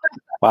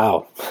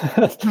 Wow.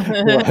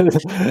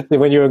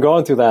 When you were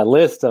going through that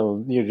list,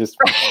 you're just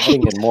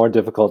adding in more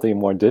difficulty and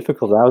more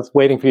difficult. I was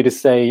waiting for you to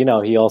say,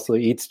 he also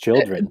eats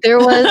children. There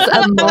was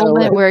a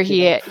moment where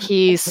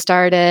he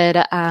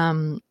started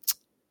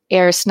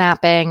air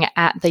snapping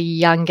at the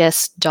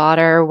youngest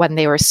daughter when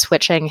they were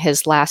switching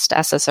his last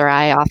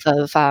SSRI off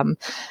of, I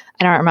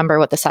don't remember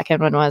what the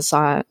second one was.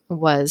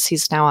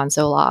 He's now on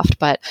Zoloft,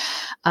 but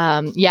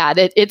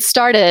it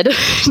started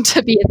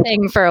to be a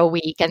thing for a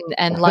week,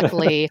 and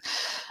luckily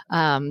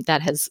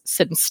that has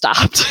since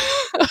stopped.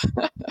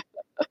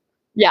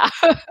 Yeah.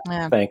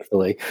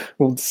 Thankfully.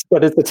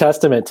 But it's a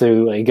testament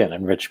to, again,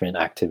 enrichment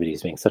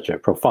activities being such a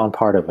profound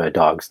part of a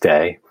dog's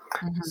day.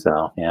 Mm-hmm.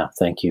 So,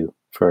 thank you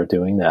for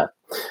doing that.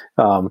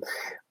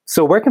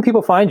 So where can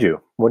people find you?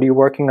 What are you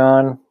working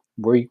on?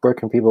 Where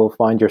can people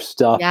find your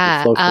stuff?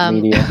 Yeah, your social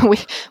media?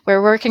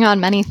 We're working on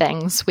many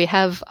things. We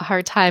have a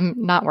hard time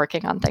not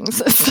working on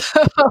things.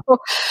 So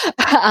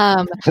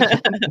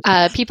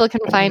people can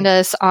find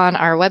us on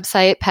our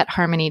website,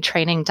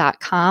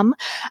 petharmonytraining.com.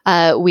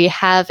 We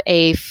have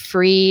a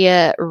free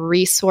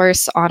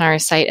resource on our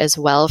site as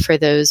well for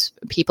those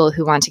people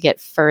who want to get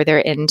further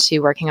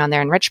into working on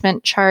their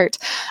enrichment chart.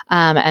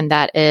 And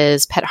that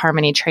is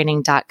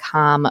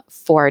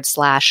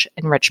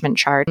petharmonytraining.com/enrichment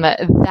chart.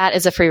 That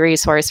is a free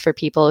resource for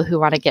people who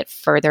want to get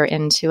further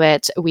into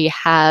it. We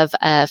have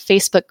a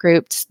Facebook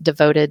group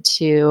devoted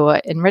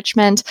to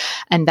enrichment,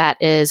 and that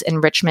is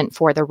Enrichment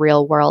for the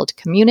Real World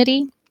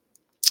Community.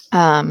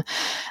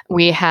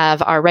 We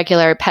have our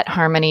regular Pet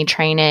Harmony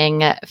Training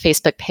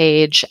Facebook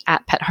page,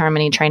 at Pet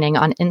Harmony Training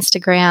on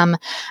Instagram.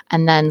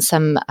 And then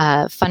some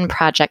fun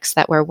projects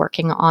that we're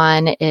working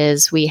on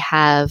is we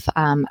have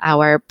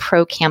our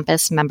Pro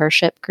Campus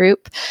membership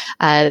group.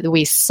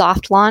 We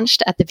soft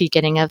launched at the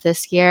beginning of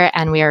this year,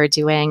 and we are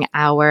doing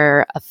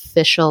our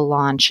official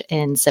launch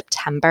in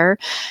September.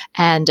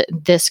 And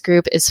this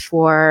group is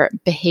for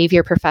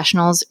behavior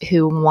professionals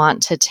who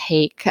want to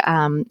take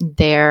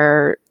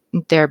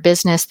their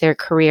business, their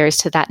careers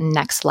to that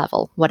next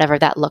level, whatever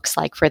that looks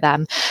like for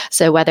them.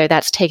 So whether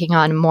that's taking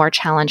on more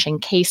challenging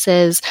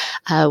cases,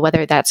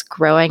 whether that's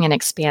growing and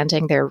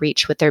expanding their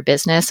reach with their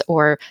business,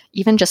 or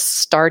even just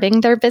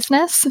starting their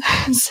business.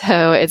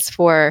 So it's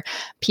for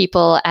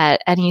people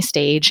at any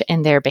stage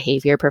in their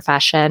behavior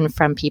profession,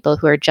 from people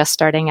who are just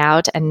starting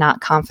out and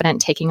not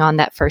confident taking on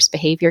that first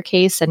behavior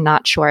case and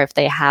not sure if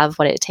they have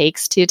what it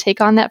takes to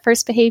take on that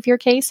first behavior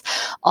case,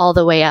 all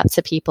the way up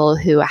to people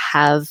who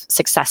have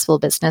successful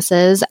businesses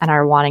and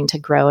are wanting to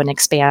grow and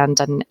expand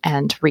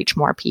and reach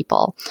more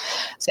people.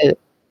 So,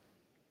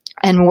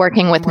 and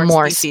working with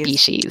more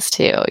species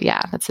too.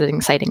 Yeah, that's an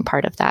exciting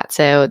part of that.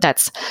 So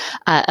that's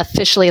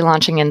officially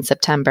launching in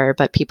September,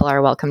 but people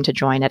are welcome to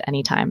join at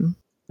any time.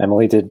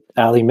 Emily, did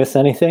Allie miss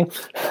anything?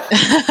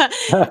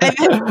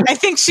 I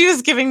think she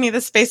was giving me the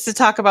space to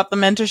talk about the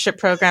mentorship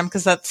program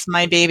because that's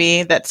my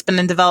baby that's been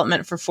in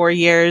development for 4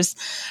 years.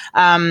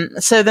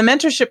 So the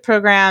mentorship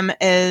program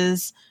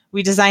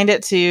we designed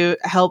it to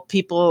help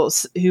people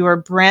who are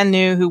brand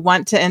new, who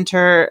want to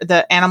enter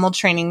the animal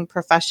training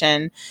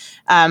profession,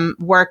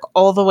 work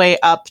all the way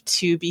up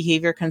to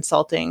behavior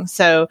consulting.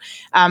 So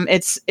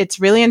it's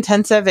really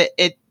intensive.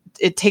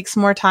 It takes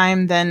more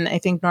time than I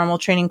think normal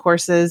training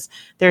courses.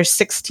 There's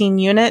 16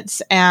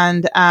 units,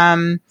 and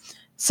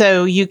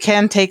so you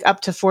can take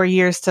up to 4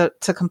 years to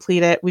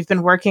complete it. We've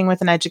been working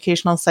with an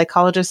educational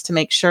psychologist to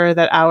make sure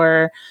that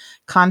our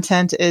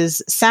content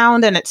is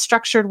sound and it's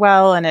structured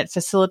well and it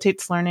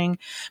facilitates learning.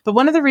 But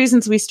one of the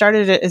reasons we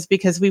started it is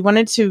because we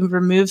wanted to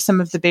remove some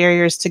of the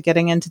barriers to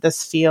getting into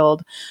this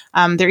field.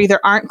 There either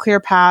aren't clear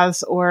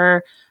paths,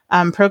 or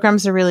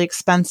programs are really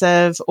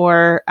expensive,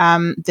 or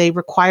they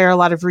require a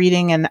lot of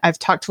reading. And I've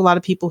talked to a lot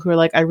of people who are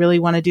like, I really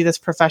want to do this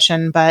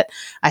profession, but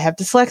I have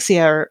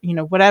dyslexia, or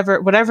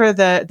whatever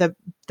the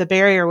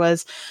barrier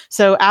was.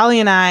 So Allie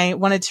and I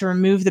wanted to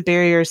remove the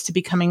barriers to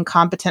becoming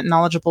competent,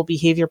 knowledgeable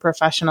behavior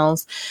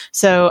professionals.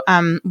 So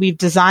we've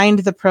designed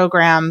the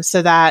program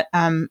so that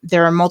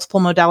there are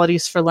multiple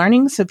modalities for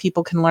learning, so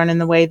people can learn in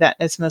the way that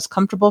is most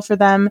comfortable for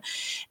them,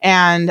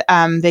 and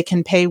they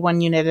can pay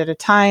one unit at a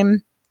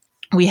time.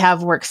 We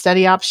have work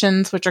study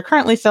options, which are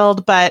currently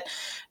filled, but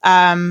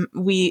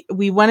we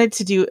wanted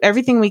to do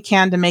everything we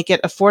can to make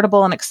it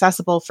affordable and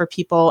accessible for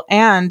people,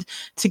 and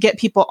to get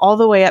people all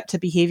the way up to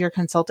behavior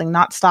consulting,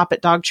 not stop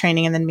at dog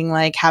training and then being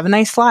like, have a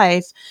nice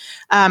life.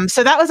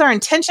 So that was our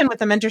intention with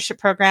the mentorship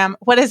program.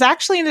 What has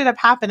actually ended up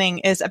happening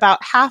is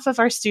about half of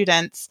our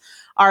students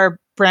are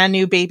brand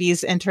new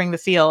babies entering the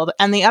field,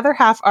 and the other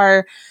half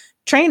are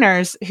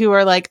trainers who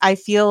are like, I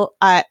feel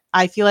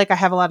like I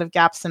have a lot of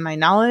gaps in my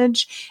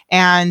knowledge.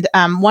 And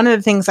one of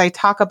the things I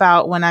talk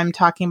about when I'm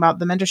talking about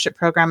the mentorship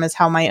program is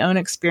how my own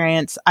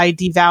experience, I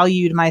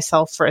devalued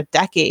myself for a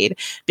decade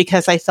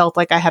because I felt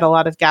like I had a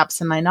lot of gaps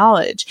in my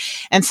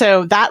knowledge. And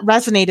so that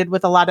resonated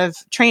with a lot of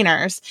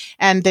trainers.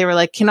 And they were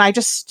like, can I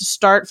just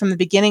start from the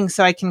beginning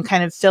so I can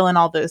kind of fill in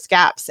all those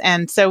gaps?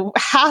 And so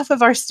half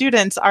of our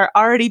students are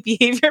already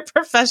behavior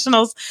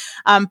professionals.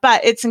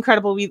 But it's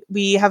incredible.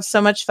 We have so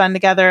much fun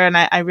together. And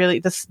I really,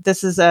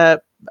 this is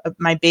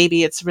my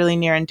baby. It's really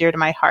near and dear to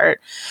my heart.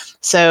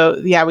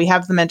 So yeah, we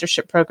have the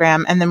mentorship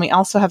program. And then we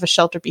also have a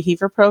shelter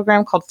behavior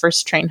program called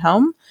First Train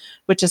Home,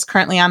 which is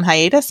currently on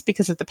hiatus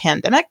because of the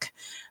pandemic.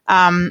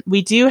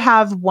 We do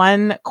have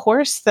one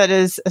course that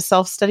is a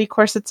self-study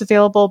course that's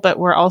available, but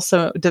we're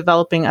also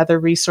developing other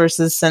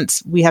resources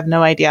since we have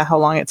no idea how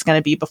long it's going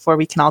to be before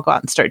we can all go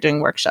out and start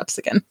doing workshops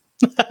again.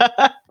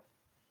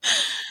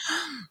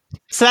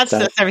 So that's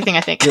everything,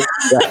 I think.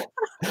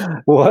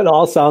 Well, it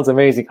all sounds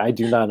amazing. I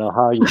do not know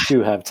how you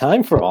two have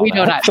time for all we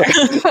that.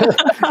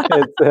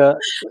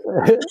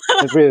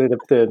 It's really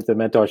the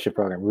mentorship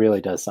program really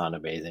does sound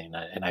amazing,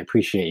 and I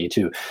appreciate you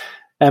too.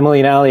 Emily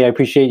and Allie, I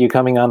appreciate you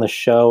coming on the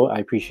show. I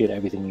appreciate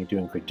everything you're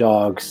doing for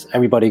dogs.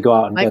 Everybody go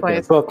out and get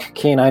their book,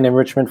 Canine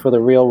Enrichment for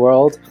the Real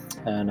World.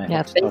 And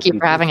thank you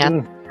for having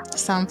us.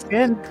 Sounds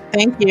good.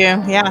 Thank you.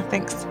 Yeah,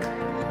 thanks.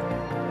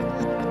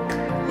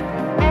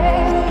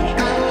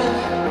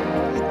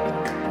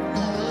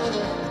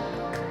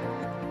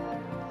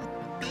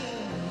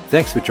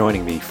 Thanks for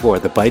joining me for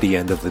The Bitey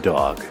End of the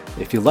Dog.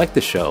 If you like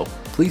the show,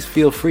 please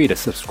feel free to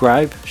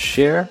subscribe,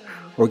 share,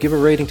 or give a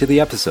rating to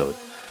the episode.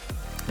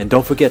 And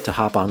don't forget to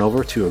hop on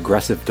over to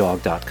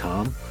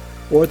aggressivedog.com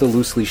or the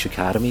Loose Leash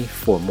Academy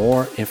for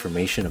more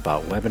information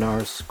about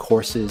webinars,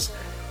 courses,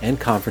 and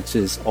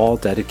conferences all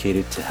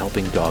dedicated to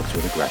helping dogs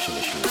with aggression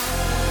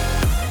issues.